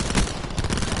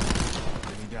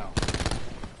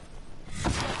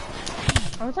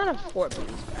 I was on a 4 piece, by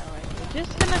the way. We're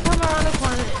just gonna come around the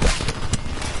corner.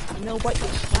 You know what? You're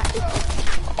flat.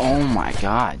 Oh my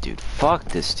god, dude, fuck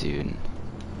this dude.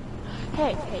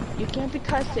 Hey, you can't be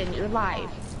cussing. You're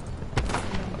live.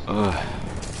 Ugh.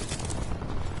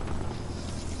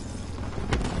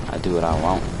 I do what I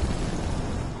want.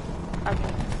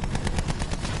 Okay.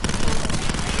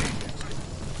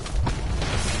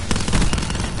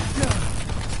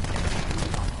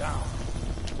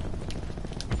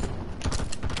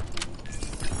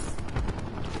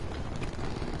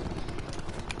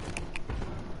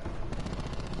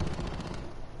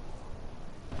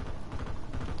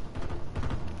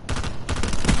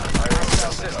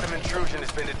 System intrusion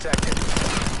has been detected.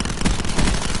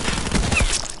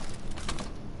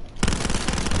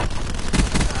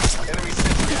 Enemy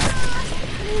sentry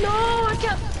active. No, I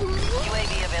can't.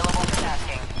 UAV available for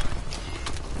tasking.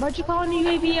 Why'd you call in the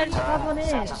UAV? I just called one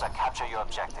in. Capture your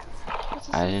objective.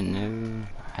 I didn't know.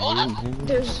 I didn't know.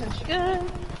 There's such good.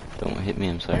 Don't hit me,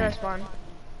 I'm sorry. Where do I spawn?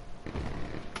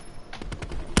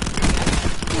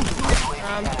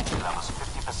 Levels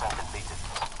 50% completed.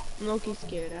 I'm low-key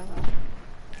scared out.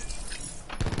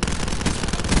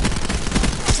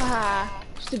 Haha,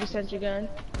 stupid sentry gun.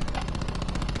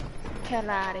 Get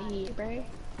out of here, bro.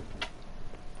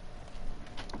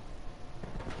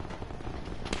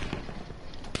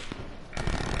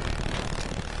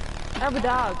 I have a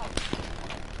dog.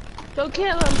 Go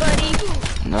kill him, buddy.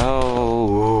 No.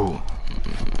 Oh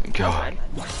my god.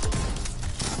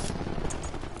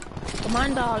 Come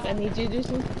on, dog. I need you to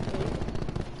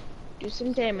do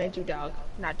some damage, you dog.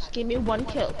 Not just give me 1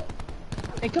 kill.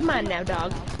 Hey, come on now,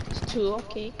 dog. It's 2,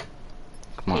 okay?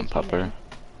 Come on, pupper.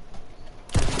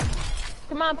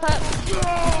 Come on, pup.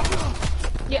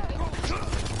 Yeah.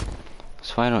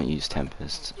 That's why I don't use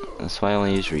Tempest. That's why I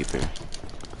only use Reaper.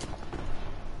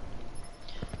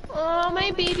 Oh,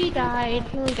 my baby died.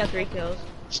 He only got 3 kills.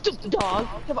 Stupid dog.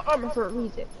 I have armor for a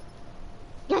reason.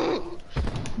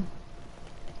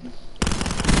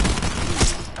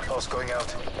 Pulse going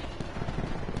out.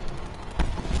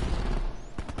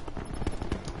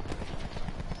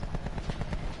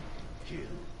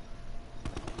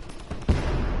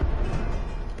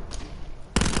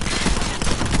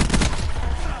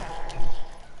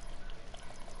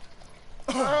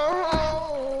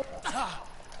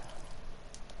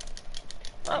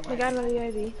 Oh, we got another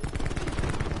UAV.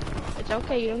 It's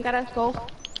okay, you don't gotta go. Like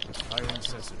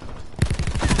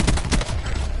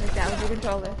that was your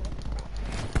controller.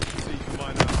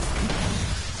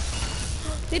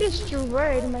 They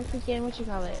destroyed my freaking, what you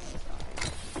call it?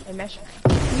 My mesh.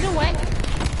 You know what?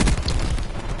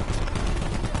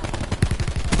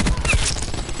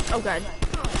 Oh god.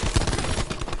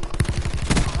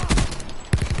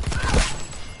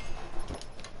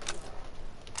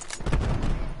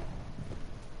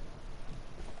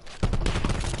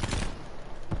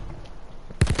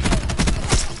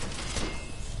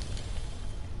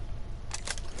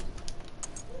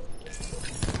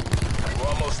 We're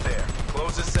almost there.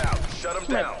 Close this out. Shut them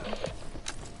down.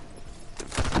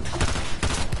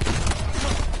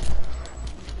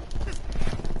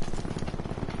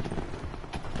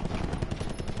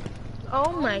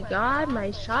 Oh my god,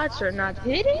 my shots are not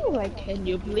hitting. Like, can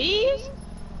you please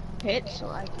hit so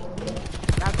I can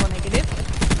not go negative?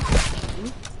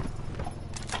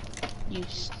 You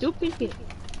stupid kid.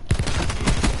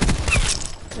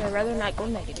 I'd rather not go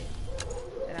negative.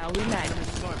 Then I'll be mad.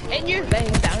 And you're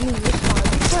laying down in your spawn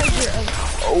because you're a...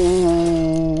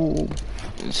 Oh,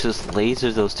 it's just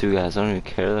lasers. Those 2 guys. I don't even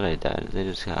care that I died. They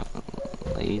just got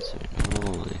laser.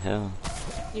 Holy hell.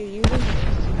 You're using this.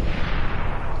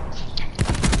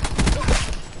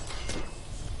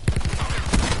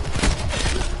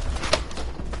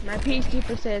 My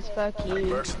peacekeeper says fuck you.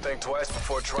 Mercs think twice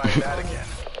before trying that again.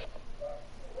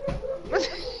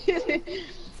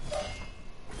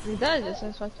 He does, it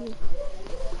says fuck you.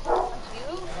 Fuck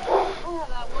you? I have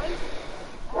that one.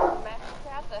 I have the Master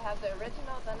Craft, I have the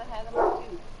original, then I have the Mark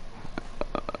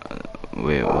II.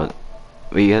 Wait, what?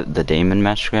 We got the Damon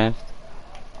Matchcraft?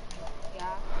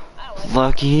 Yeah. I don't like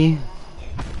Lucky?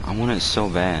 I want it so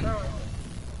bad.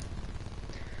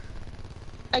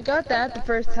 I got that the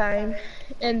first time,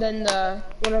 and then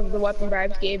one of the weapon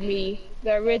bribes gave me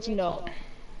the original,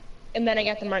 and then I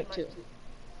got the Mark II,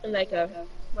 and like a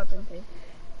weapon thing.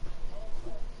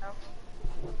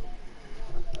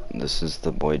 This is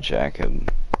the boy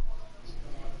Jacob.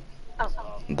 Oh.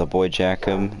 The boy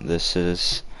Jacob. This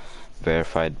is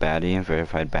verified baddie.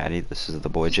 Verified baddie. This is the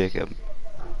boy Jacob.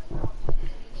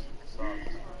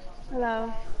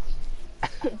 Hello.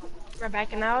 Am I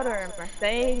backing out, or am I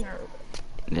staying, or?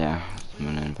 Yeah, I'm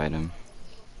gonna invite him.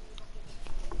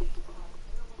 I'm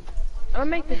gonna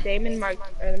make the Damon Mark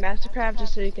or the Mastercraft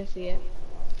just so you can see it.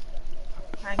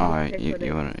 Alright,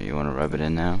 you wanna rub it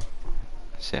in now?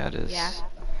 See how it is. Yeah.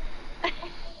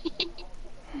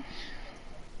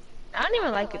 I don't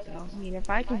even like it though. I mean, if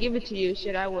I can give it to you,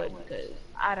 shit, I would, because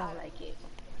I don't like it.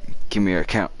 Give me your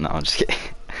account. No, I'm just kidding.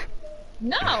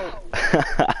 No!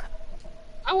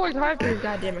 I worked hard for this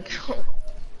goddamn account.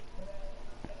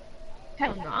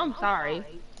 Hell no, I'm sorry.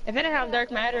 If it didn't have dark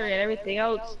matter and everything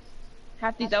else,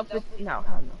 half these outfits, no,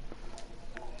 hell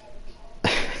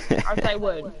no. Or else I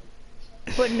would.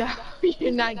 But no,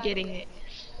 you're not getting it.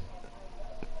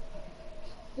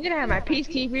 You're gonna have my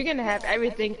peacekeeper, you're gonna have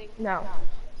everything. No.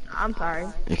 I'm sorry.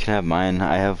 You can have mine.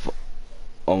 I have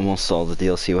almost all the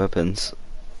DLC weapons.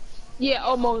 Yeah,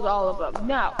 almost all of them.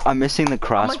 No. I'm missing the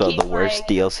crossbow, keep, the worst like,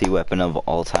 DLC weapon of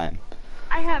all time.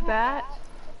 I have that.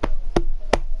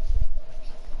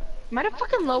 Am I the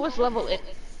fucking lowest level in?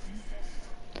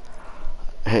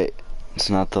 Hey, it's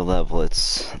not the level,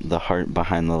 it's the heart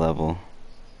behind the level.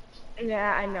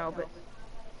 Yeah, I know, but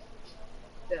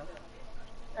still.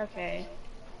 Okay.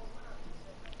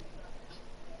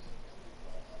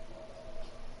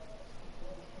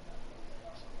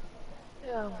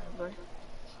 Oh my lord.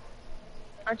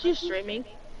 Aren't you streaming?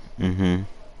 Mm-hmm.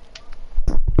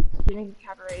 Streaming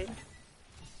copyrighted.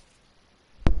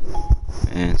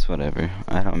 It's whatever.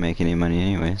 I don't make any money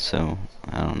anyway, so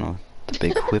I don't know what the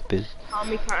big whip is. Call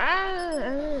me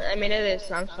I mean it is,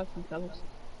 so I'm fucking doubles.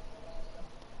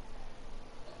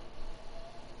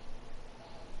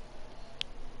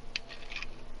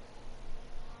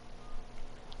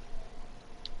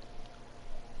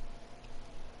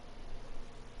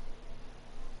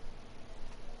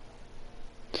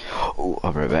 Oh,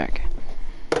 I'll be right back.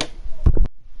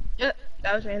 Yep,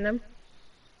 that was random.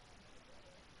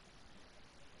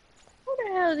 Who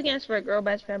the hell is against for a girl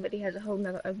best friend, but he has a whole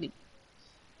nother ugly.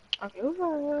 Okay,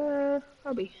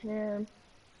 I'll be him.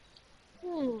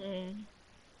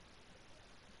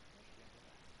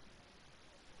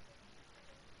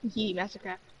 Yee,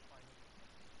 Mastercraft.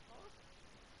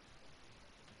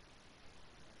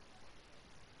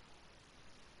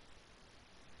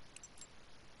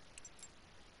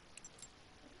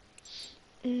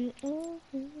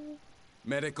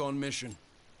 Medic on mission.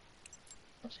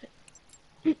 What's it?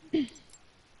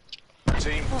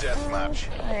 Team deathmatch.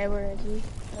 Alright, where is he?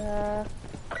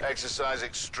 Exercise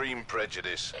extreme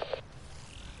prejudice.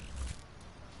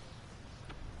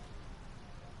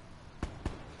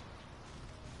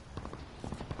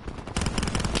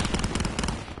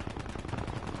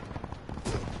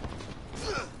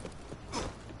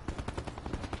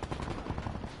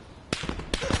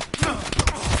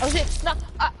 Oh shit, no,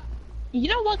 you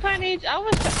know what kind of age I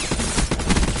was?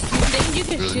 You think you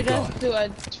can shoot us through a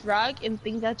truck and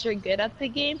think that you're good at the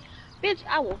game? Bitch,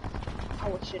 I will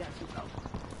shoot at you, bro.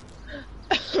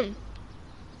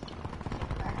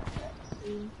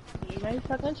 You my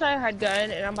fucking tryhard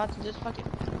gun, and I'm about to just fucking.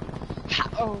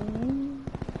 Oh.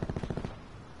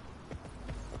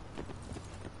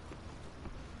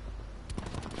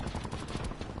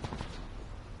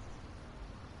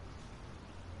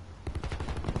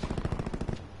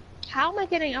 How am I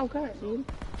getting outgunned, dude?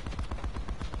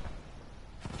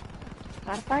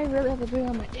 God, if I really have to bring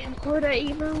on my damn quota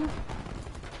emo.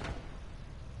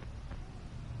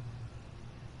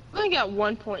 I only got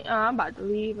 1 point. Oh, I'm about to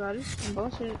leave, bro. This is some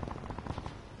bullshit.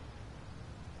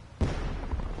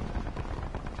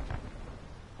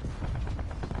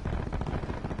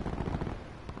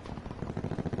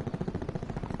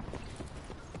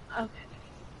 Okay.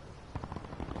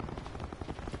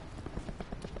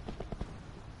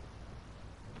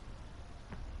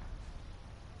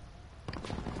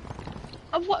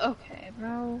 Of what? Okay,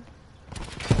 bro.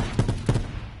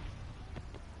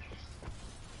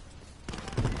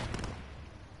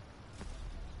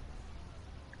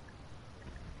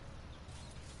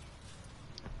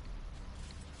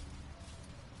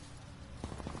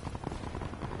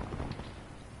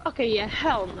 Okay, yeah,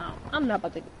 hell no. I'm not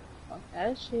about to fuck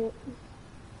that shit.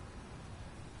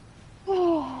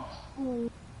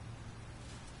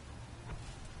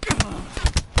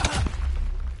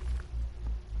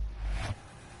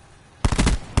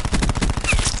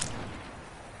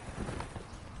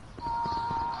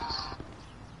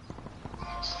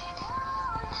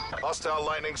 Hostile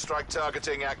lightning strike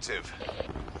targeting active.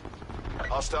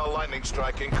 Hostile lightning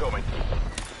strike incoming.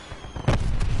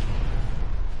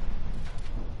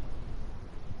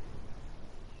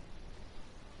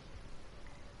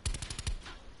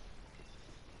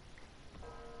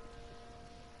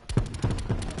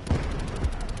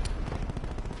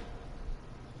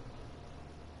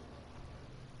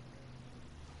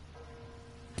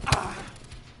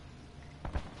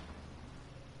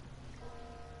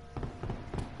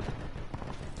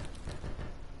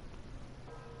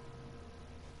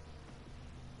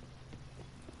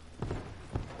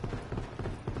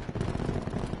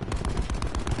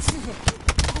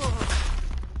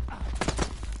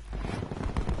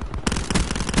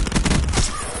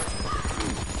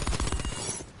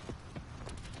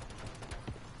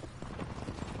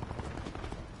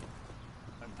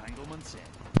 Entanglements in.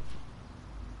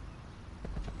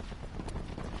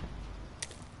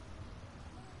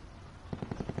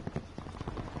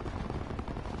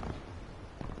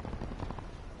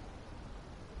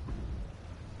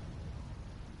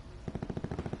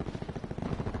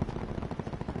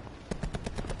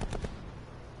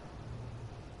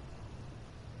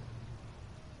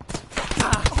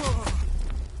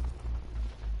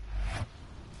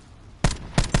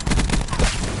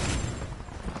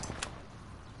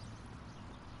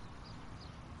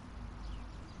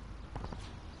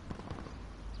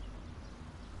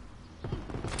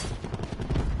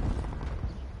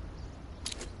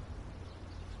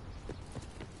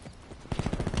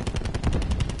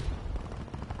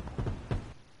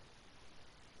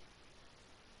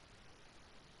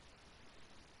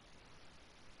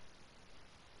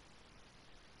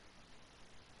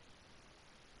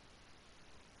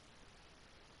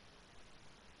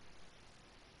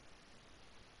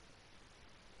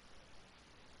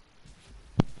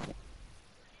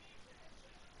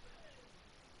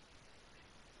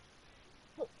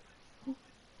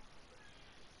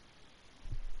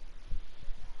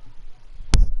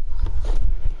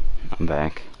 I'm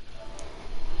back.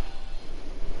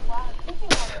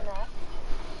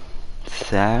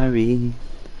 Sorry.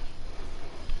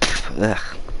 Ugh.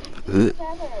 Ugh.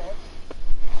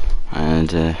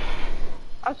 And I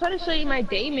was trying to show you my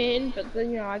Damon, but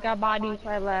then, you know, I got bodied, so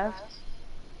I left.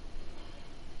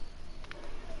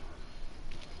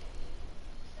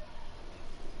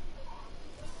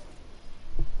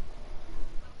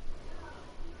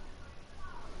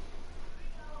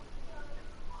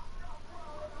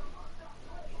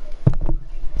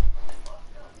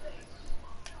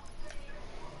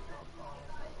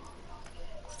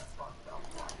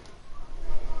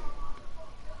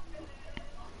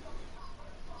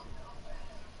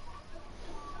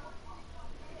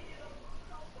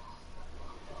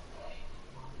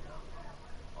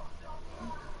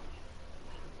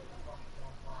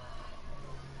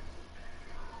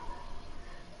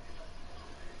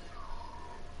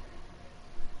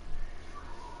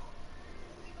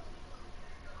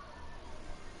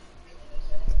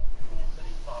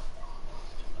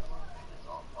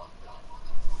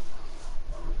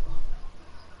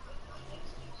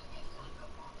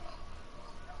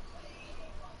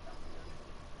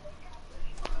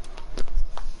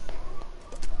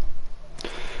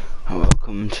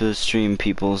 welcome to the stream,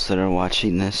 peoples that are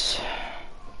watching this.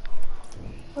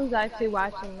 Who's actually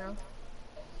watching now?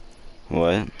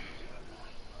 What?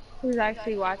 Who's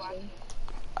actually watching?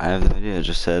 I have no idea. I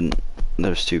just said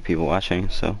there's 2 people watching,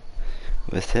 so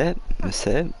with it.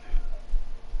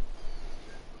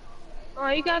 Oh,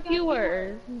 you got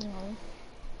viewers. No.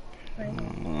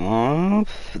 Aww,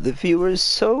 the viewer's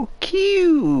so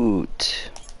cute.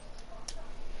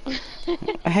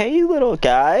 Hey, little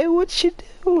guy, what you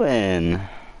doing?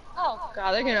 Oh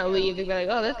god, they're gonna leave. They're gonna be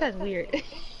like, oh, this guy's weird.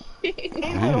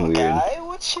 I'm weird. Guy,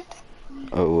 what you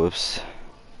Oh, whoops.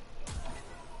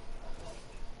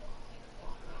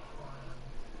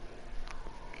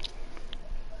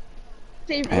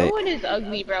 See, Rowan is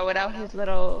ugly, bro, without his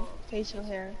little facial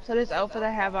hair. So this outfit I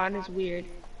have on is weird.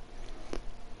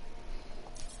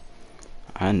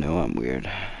 I know I'm weird.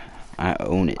 I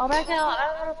own it. Oh, back out. I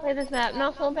don't want to play this map.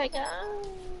 No, phone back out.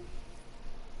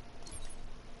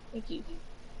 Thank you.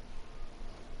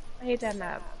 I hate that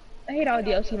map. I hate all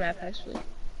DLC maps, actually.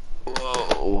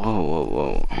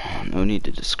 Whoa. No need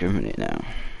to discriminate now.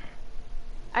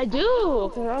 I do,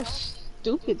 because they're all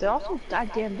stupid. They're all so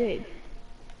goddamn big.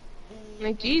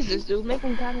 Like, Jesus, dude, make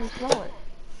them goddamn smaller.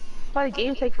 That's why the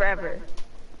games take forever.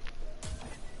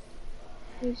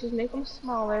 You just make them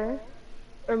smaller.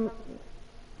 Or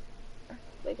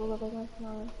make them look like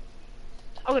smaller.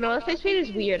 Oh, no, his face paint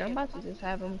is weird. I'm about to just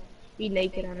have him be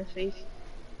naked on his face.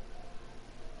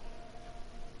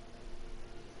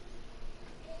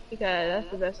 Because that's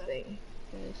the best thing.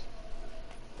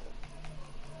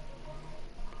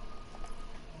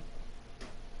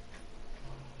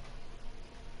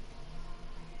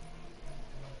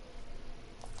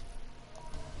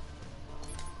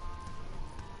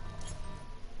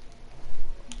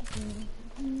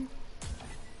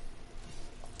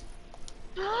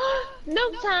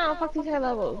 No time. Fuck these high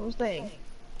levels. What's the thing?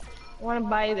 I want to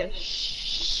buy this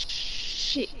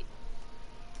shit.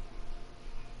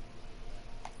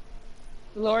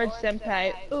 Lord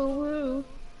Senpai. Ooh woo.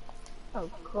 Oh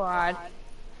god.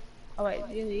 Oh wait,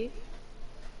 really?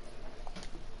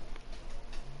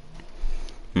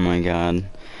 Oh my god.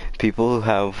 People who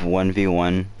have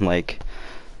 1v1 like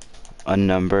a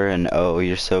number and oh,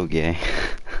 you're so gay.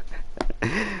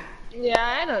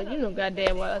 Yeah, I know. You know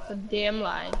goddamn well that's a damn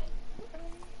lie.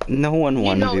 No one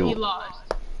You know he 1v1. lost.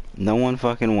 No one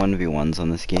fucking 1v1s on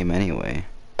this game anyway.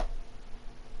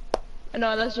 I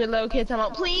know that's your little kid talking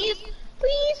about, please,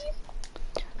 please.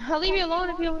 I'll leave you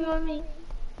alone if you don't want me.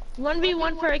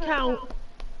 1v1 per account.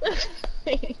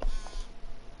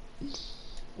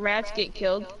 Rats get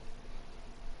killed.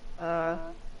 Do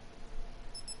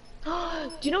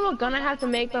you know what gun I have to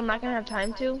make but I'm not gonna have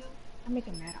time to? I'm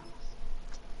making Madhouse.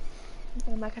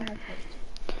 I'm not gonna have time to.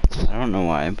 I don't know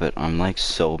why, but I'm like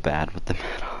so bad with the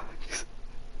Maddox.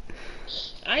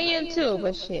 I am too,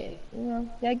 but shit. You know,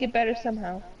 gotta get better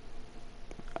somehow.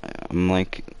 I'm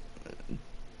like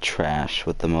trash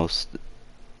with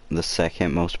the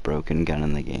second most broken gun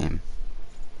in the game.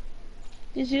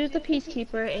 Just use the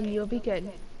Peacekeeper and you'll be good.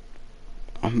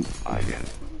 I'm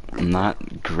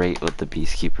not great with the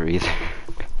Peacekeeper either.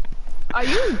 Are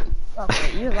you?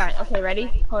 Okay, you're lying. Okay,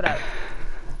 ready? Hold up.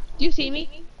 Do you see me?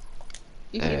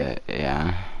 You see me?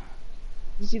 Yeah.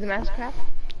 You see the mastercraft?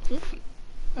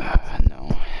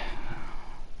 No.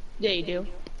 Yeah, you do.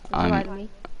 Don't lie to me.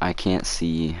 I can't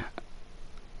see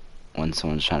when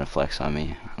someone's trying to flex on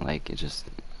me. Like,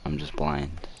 I'm just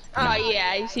blind. Oh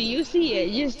yeah, you see it.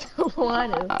 You just don't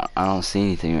want to. I don't see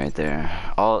anything right there.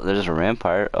 Oh, there's a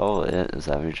rampart. Oh, is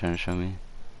that what you're trying to show me?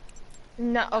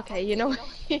 No, okay, you know.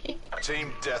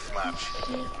 Team deathmatch.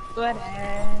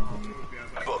 Whatever.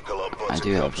 Buckle up, I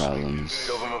do have buttercups. problems.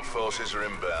 Government forces are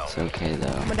inbound. It's okay though.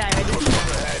 I'm gonna die ready.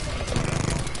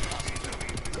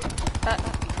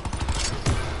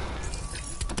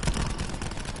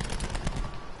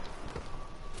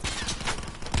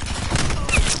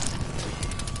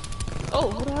 Oh,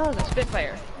 what the hell is a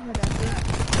Spitfire? Oh my god, dude.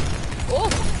 Oh!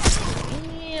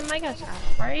 Damn, I got shot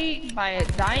right by a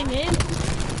diamond.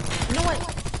 You know what?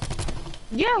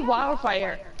 You're a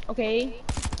wildfire, okay?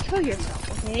 Kill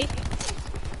yourself, okay?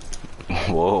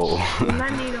 Whoa. I'm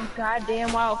not need no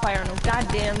goddamn wildfire, no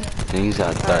goddamn Things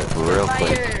got dark real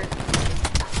quick.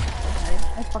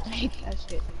 I fucking hate that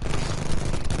shit.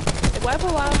 Why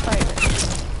put wildfire?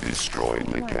 Destroyed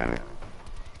mechanic.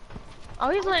 Oh,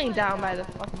 he's laying down by the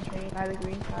fucking train, by the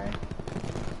green car.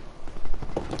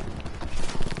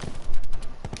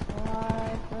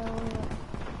 Why, bro?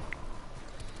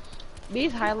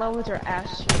 These high levels are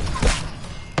ass shit.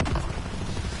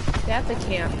 They have to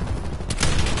camp.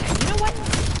 And you know what?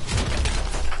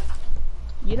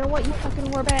 You know what, you fucking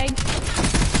whorebag?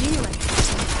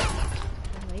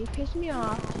 You piss me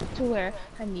off to where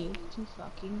I need to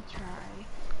fucking try.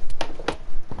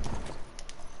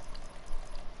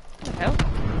 What the hell?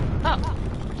 Oh!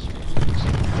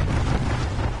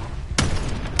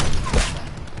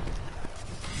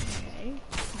 Okay.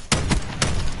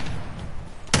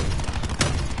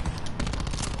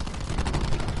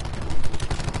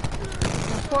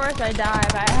 Of course I die,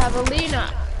 but I have Havelina.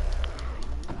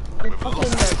 We've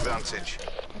lost the advantage.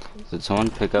 Did someone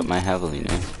pick up my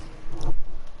Havelina?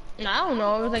 I don't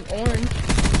know, it was like orange.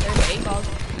 There's 8 balls.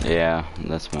 Yeah,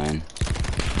 that's mine.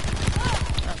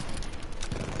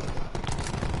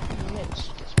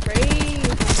 Spray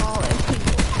all and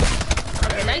people.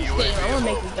 Okay, next game, I'm gonna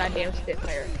make this goddamn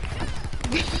Spitfire.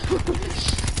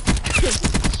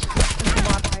 Come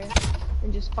on, fire.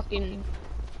 And just fucking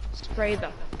spray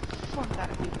the fuck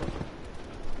out of people.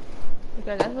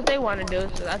 Because that's what they want to do,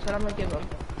 so that's what I'm gonna give them.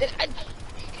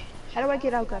 How do I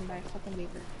get outgunned by a fucking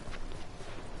beaver?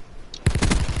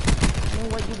 You know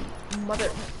what, you mother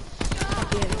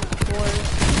fucking boy.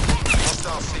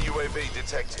 Hostile CUAV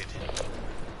detected.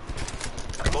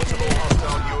 Multiple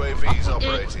hostile UAVs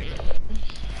operating.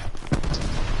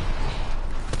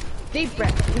 Deep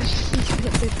breath.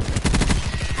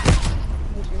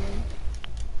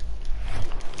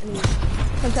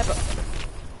 Come step up.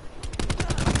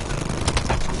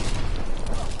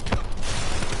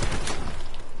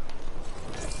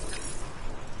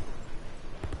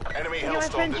 Enemy You know, my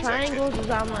hellstorm friend detected. Triangles is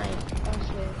online. Oh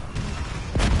shit.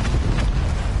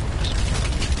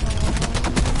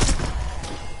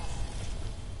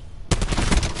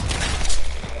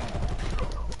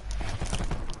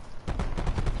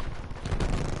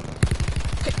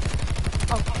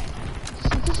 Oh.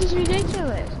 This is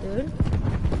ridiculous, dude.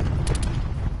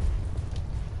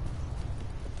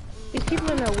 These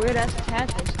people in their weird ass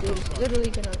attachments, dude, it's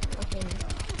literally gonna fucking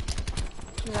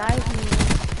drive me.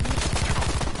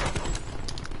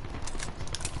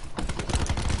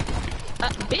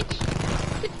 Bitch!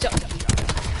 Good job.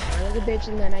 Another bitch,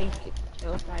 and then I get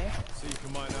killed by a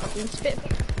fucking spit.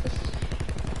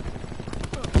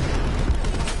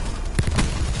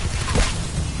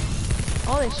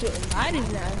 Oh, they're shooting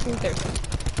bodies now. I think they're.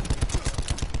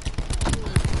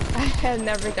 I have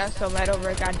never got so mad over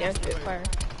a goddamn Spitfire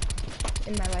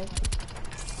in my life.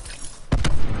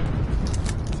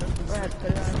 I had to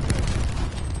put it on.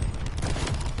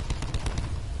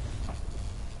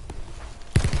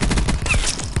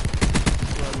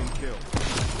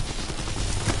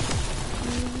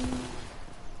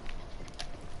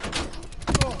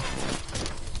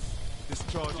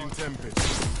 Discharging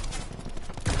Tempest.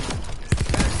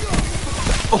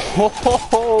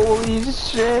 Holy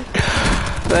shit!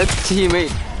 That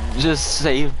teammate just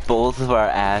saved both of our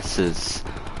asses.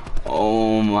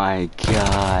 Oh my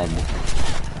god.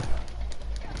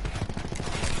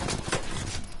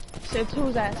 So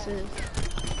whose asses?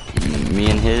 Me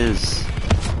and his.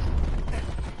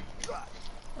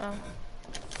 Oh.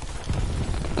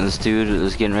 This dude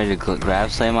was getting ready to grab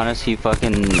slam on us. He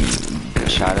fucking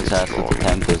shot his ass with the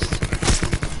Tempest.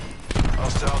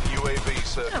 Hostile UAV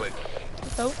circling.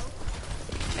 So?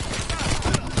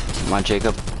 Come on,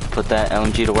 Jacob. Put that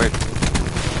LMG to work.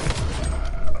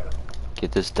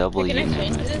 Get this double Can I unit.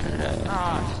 change this?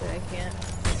 Oh shit, I can't.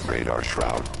 Radar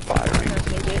shroud firing.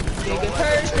 Be a good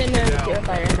person and get a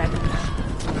fire back.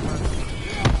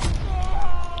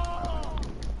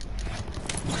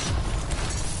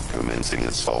 Commencing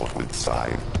assault with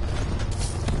side.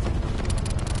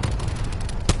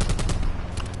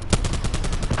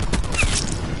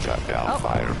 Shut down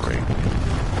fire break.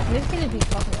 This is gonna be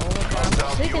fucking over.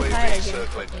 I'm sick and tired of getting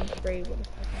fucking sprayed with a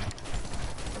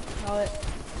fucking. Call it.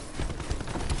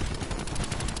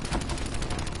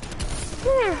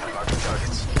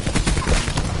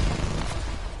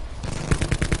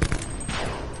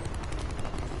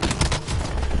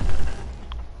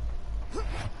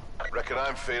 Reckon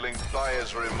I'm feeling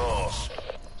buyer's remorse.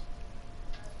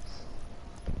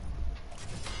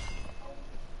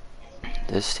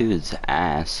 This dude's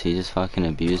ass. He just fucking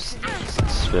abused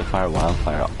Spitfire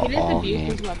Wildfire He just all abused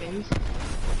game. his weapons.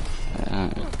 Yeah.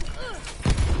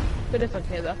 But it's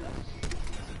okay though.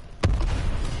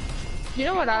 You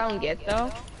know what I don't get though?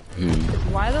 Hmm.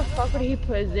 Why the fuck would he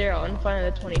put 0 in front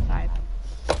of the 25?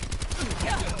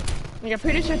 Like, I'm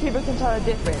pretty sure people can tell the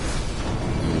difference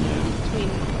between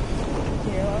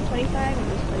 0 and 25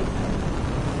 and just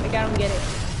 25. Like, I don't get it.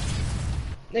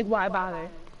 Like, why bother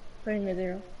putting a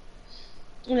 0?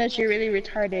 Unless you're really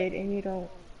retarded and you don't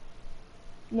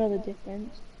know the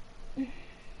difference.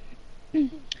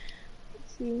 Let's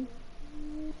see.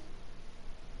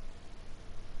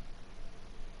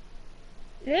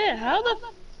 Yeah, how the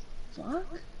fuck?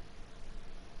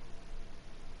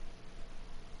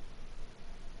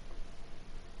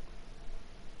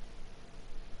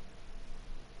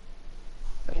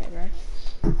 Okay, bro.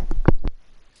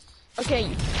 Okay,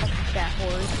 you fucking fat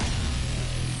whore.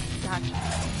 Gotcha.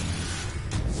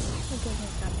 Okay,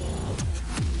 goddamn.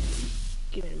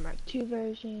 Give me the Mark II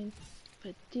version.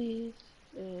 Put this.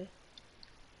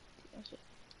 That's it.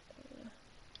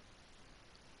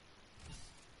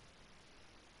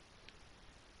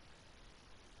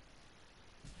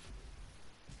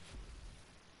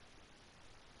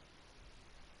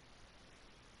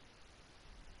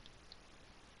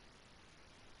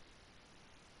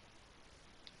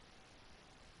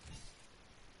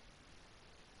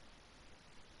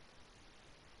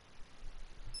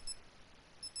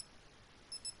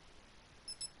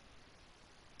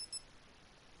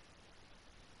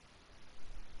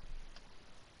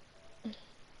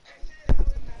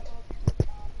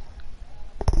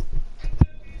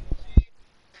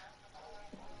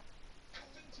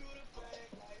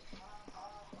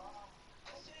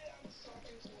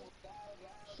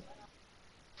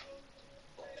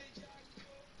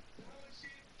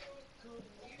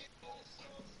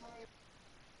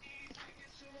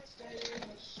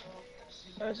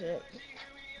 That's it.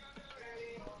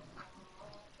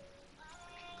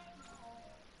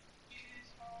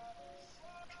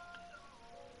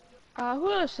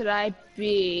 Who else should I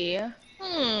be?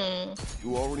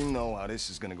 You already know how this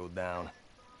is gonna go down.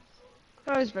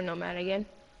 Always for Nomad again.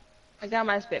 I got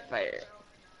my Spitfire.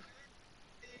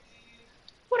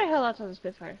 What the hell else on the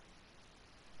Spitfire?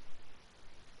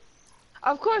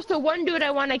 Of course, the one dude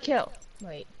I want to kill.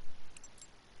 Wait.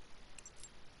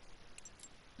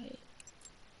 Wait.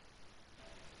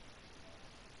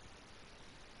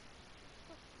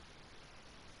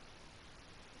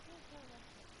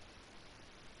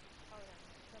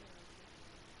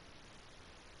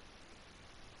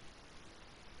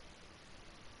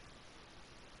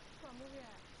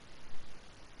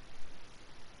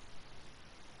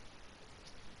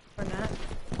 Or not.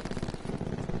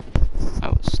 I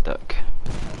was stuck.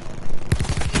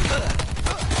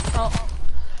 Oh.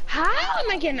 How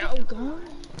am I getting out? God.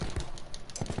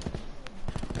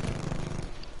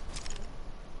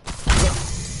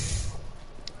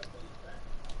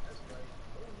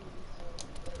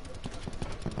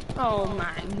 Oh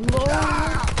my lord.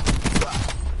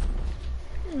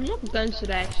 What gun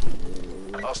should I actually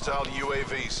use? Hostile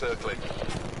UAV circling.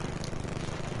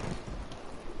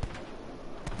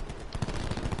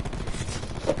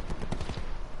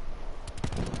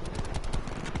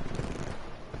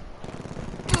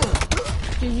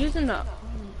 She's using the.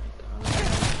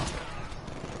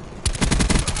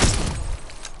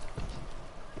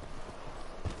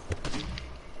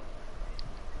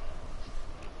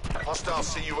 Hostile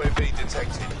CUAV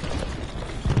detected.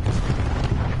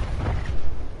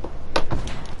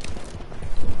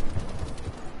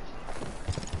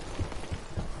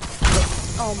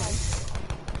 Oh my.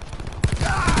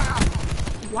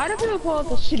 Why do people pull out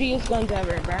the shittiest guns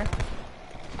ever, bruh?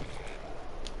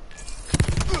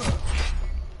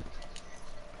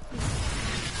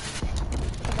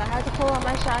 If I had to pull out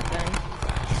my shotgun.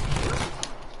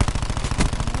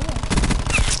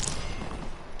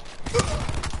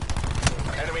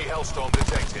 Enemy Hellstorm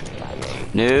detected.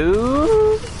 No.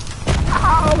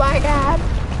 Oh my god.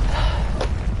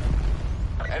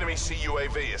 Enemy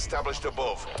CUAV established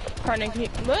above. Pardon me.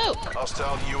 Move.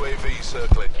 Hostile UAV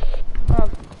circling. Of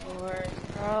course.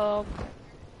 Oh.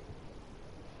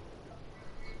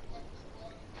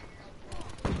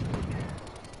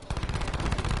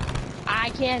 I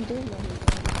can't do anything.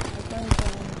 I can't do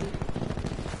anything.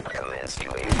 Commence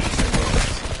UAV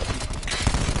surveillance.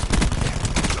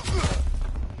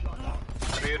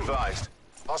 Be advised.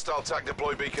 Hostile TAC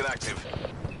deploy beacon active.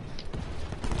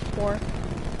 4.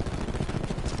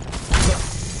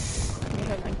 I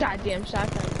hit my goddamn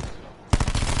shotgun.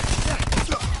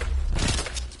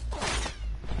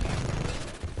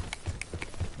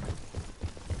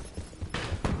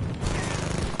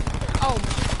 Oh.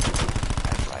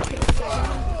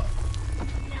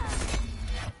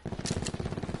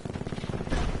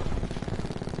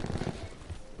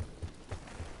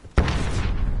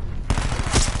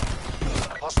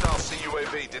 Hostile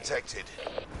CUAV detected.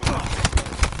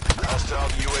 Hostile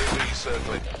UAV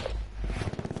circling.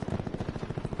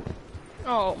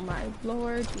 Oh my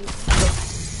lord.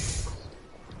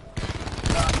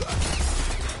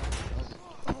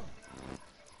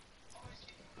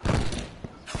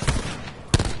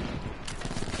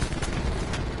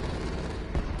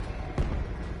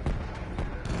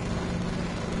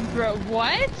 Bro,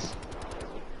 what?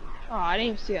 Oh, I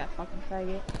didn't even see that fucking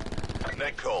faggot.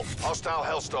 Net call. Hostile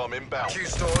Hellstorm inbound. Q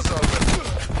stores open.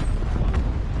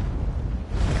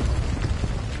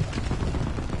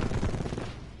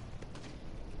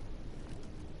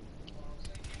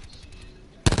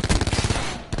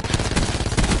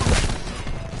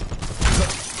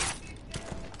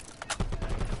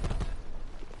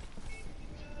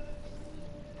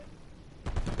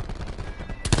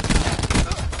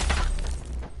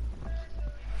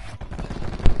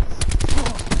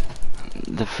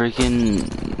 The freaking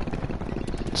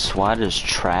SWAT is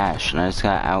trash, and I just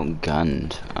got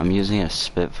outgunned. I'm using a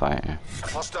Spitfire.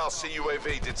 Hostile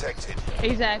CUAV detected.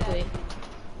 Exactly.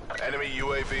 Enemy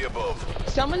UAV above.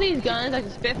 Some of these guns, like the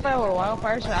Spitfire or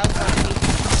Wildfire, are outside me.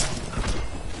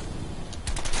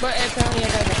 But apparently I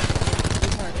got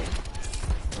retarded.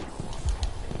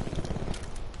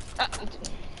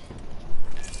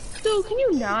 Dude, can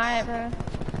you not, bro?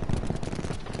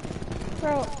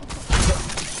 Bro.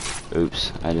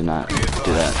 Oops, I did not do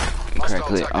that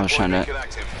correctly. I was trying to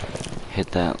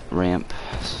hit that ramp.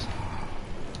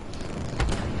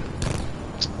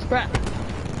 Bruh.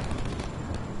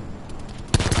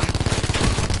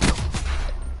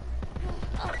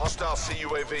 Cluster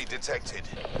UAV detected.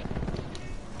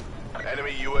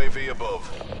 Enemy UAV above.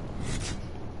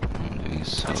 I'm doing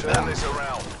so Turn bad. this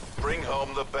around. Bring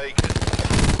home the bacon.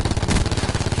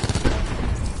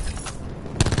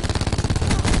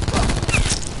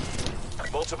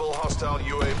 Multiple hostile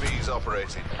UAVs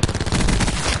operating.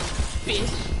 Fish.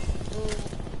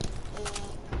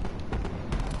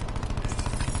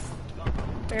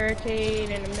 Barricade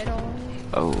in the middle.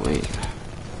 Oh wait.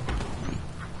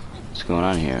 What's going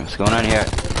on here? What's going on here?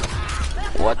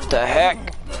 What the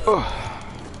heck? Ugh.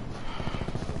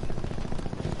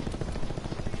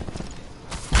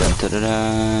 Dun dun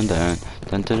dun dun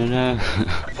dun dun dun.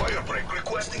 Firebreak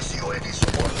requesting UAV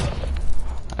support.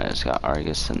 I just got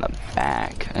Argus in the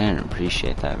back. I didn't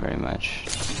appreciate that very much.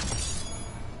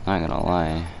 Not gonna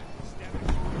lie.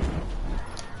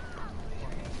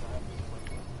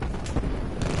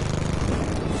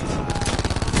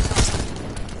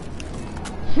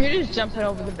 You're just jumping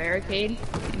over the barricade.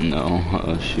 No, I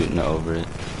was shooting over it.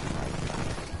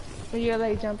 You're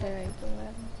like jumping like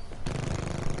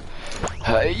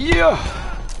whatever. Yeah.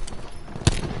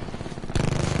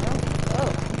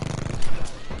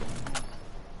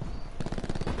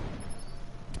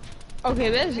 Okay,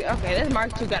 this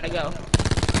Mark 2 gotta go. I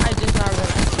just not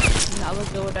realized. Now let's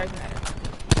go with Dark Matter.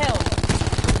 Hell.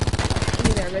 Give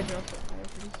me the original.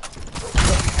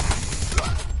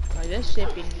 Oh, this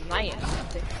shit be lying.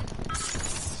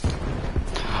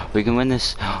 We can win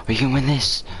this. We can win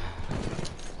this.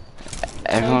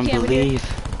 Everyone can't we do it? believe.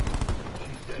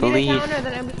 Believe. Counter,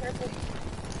 then I'll be perfect.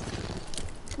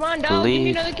 Come on, dog. Give me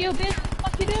Believe. another kill, bitch.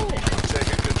 What the fuck you doing?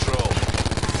 Taking control.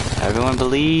 Everyone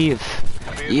believe.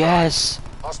 Be Yes.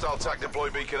 advised. Hostile TAC deploy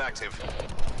beacon active.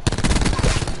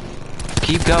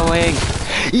 Keep going.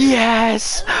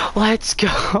 Yes. Let's go.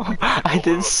 I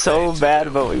did so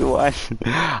bad, but we won.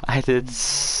 I did.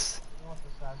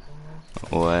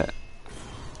 What?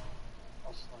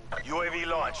 UAV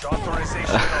launch.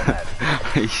 Authorization on that.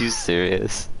 Are you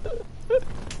serious?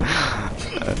 I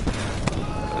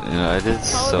did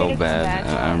so bad.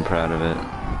 I'm proud of it.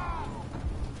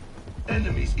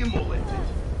 Enemies immolated.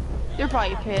 They're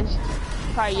probably pissed.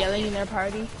 Probably yelling in their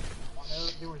party.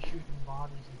 They were shooting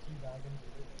bodies and teabagging.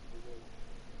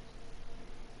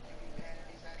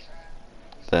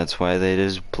 That's why they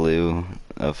just blew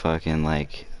a fucking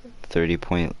like 30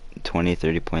 point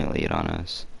lead on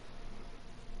us.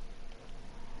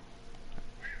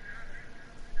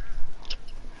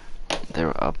 They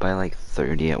were up by like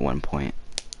 30 at one point,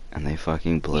 and they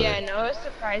fucking blew Yeah, it. no, it's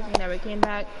surprising that we came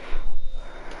back.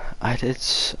 I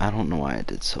don't know why I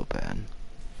did so bad.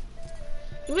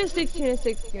 It was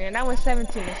 16-16, and I was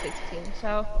 17-16,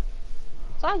 so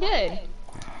it's all good.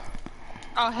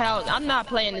 Oh hell, I'm not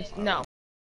playing this. No.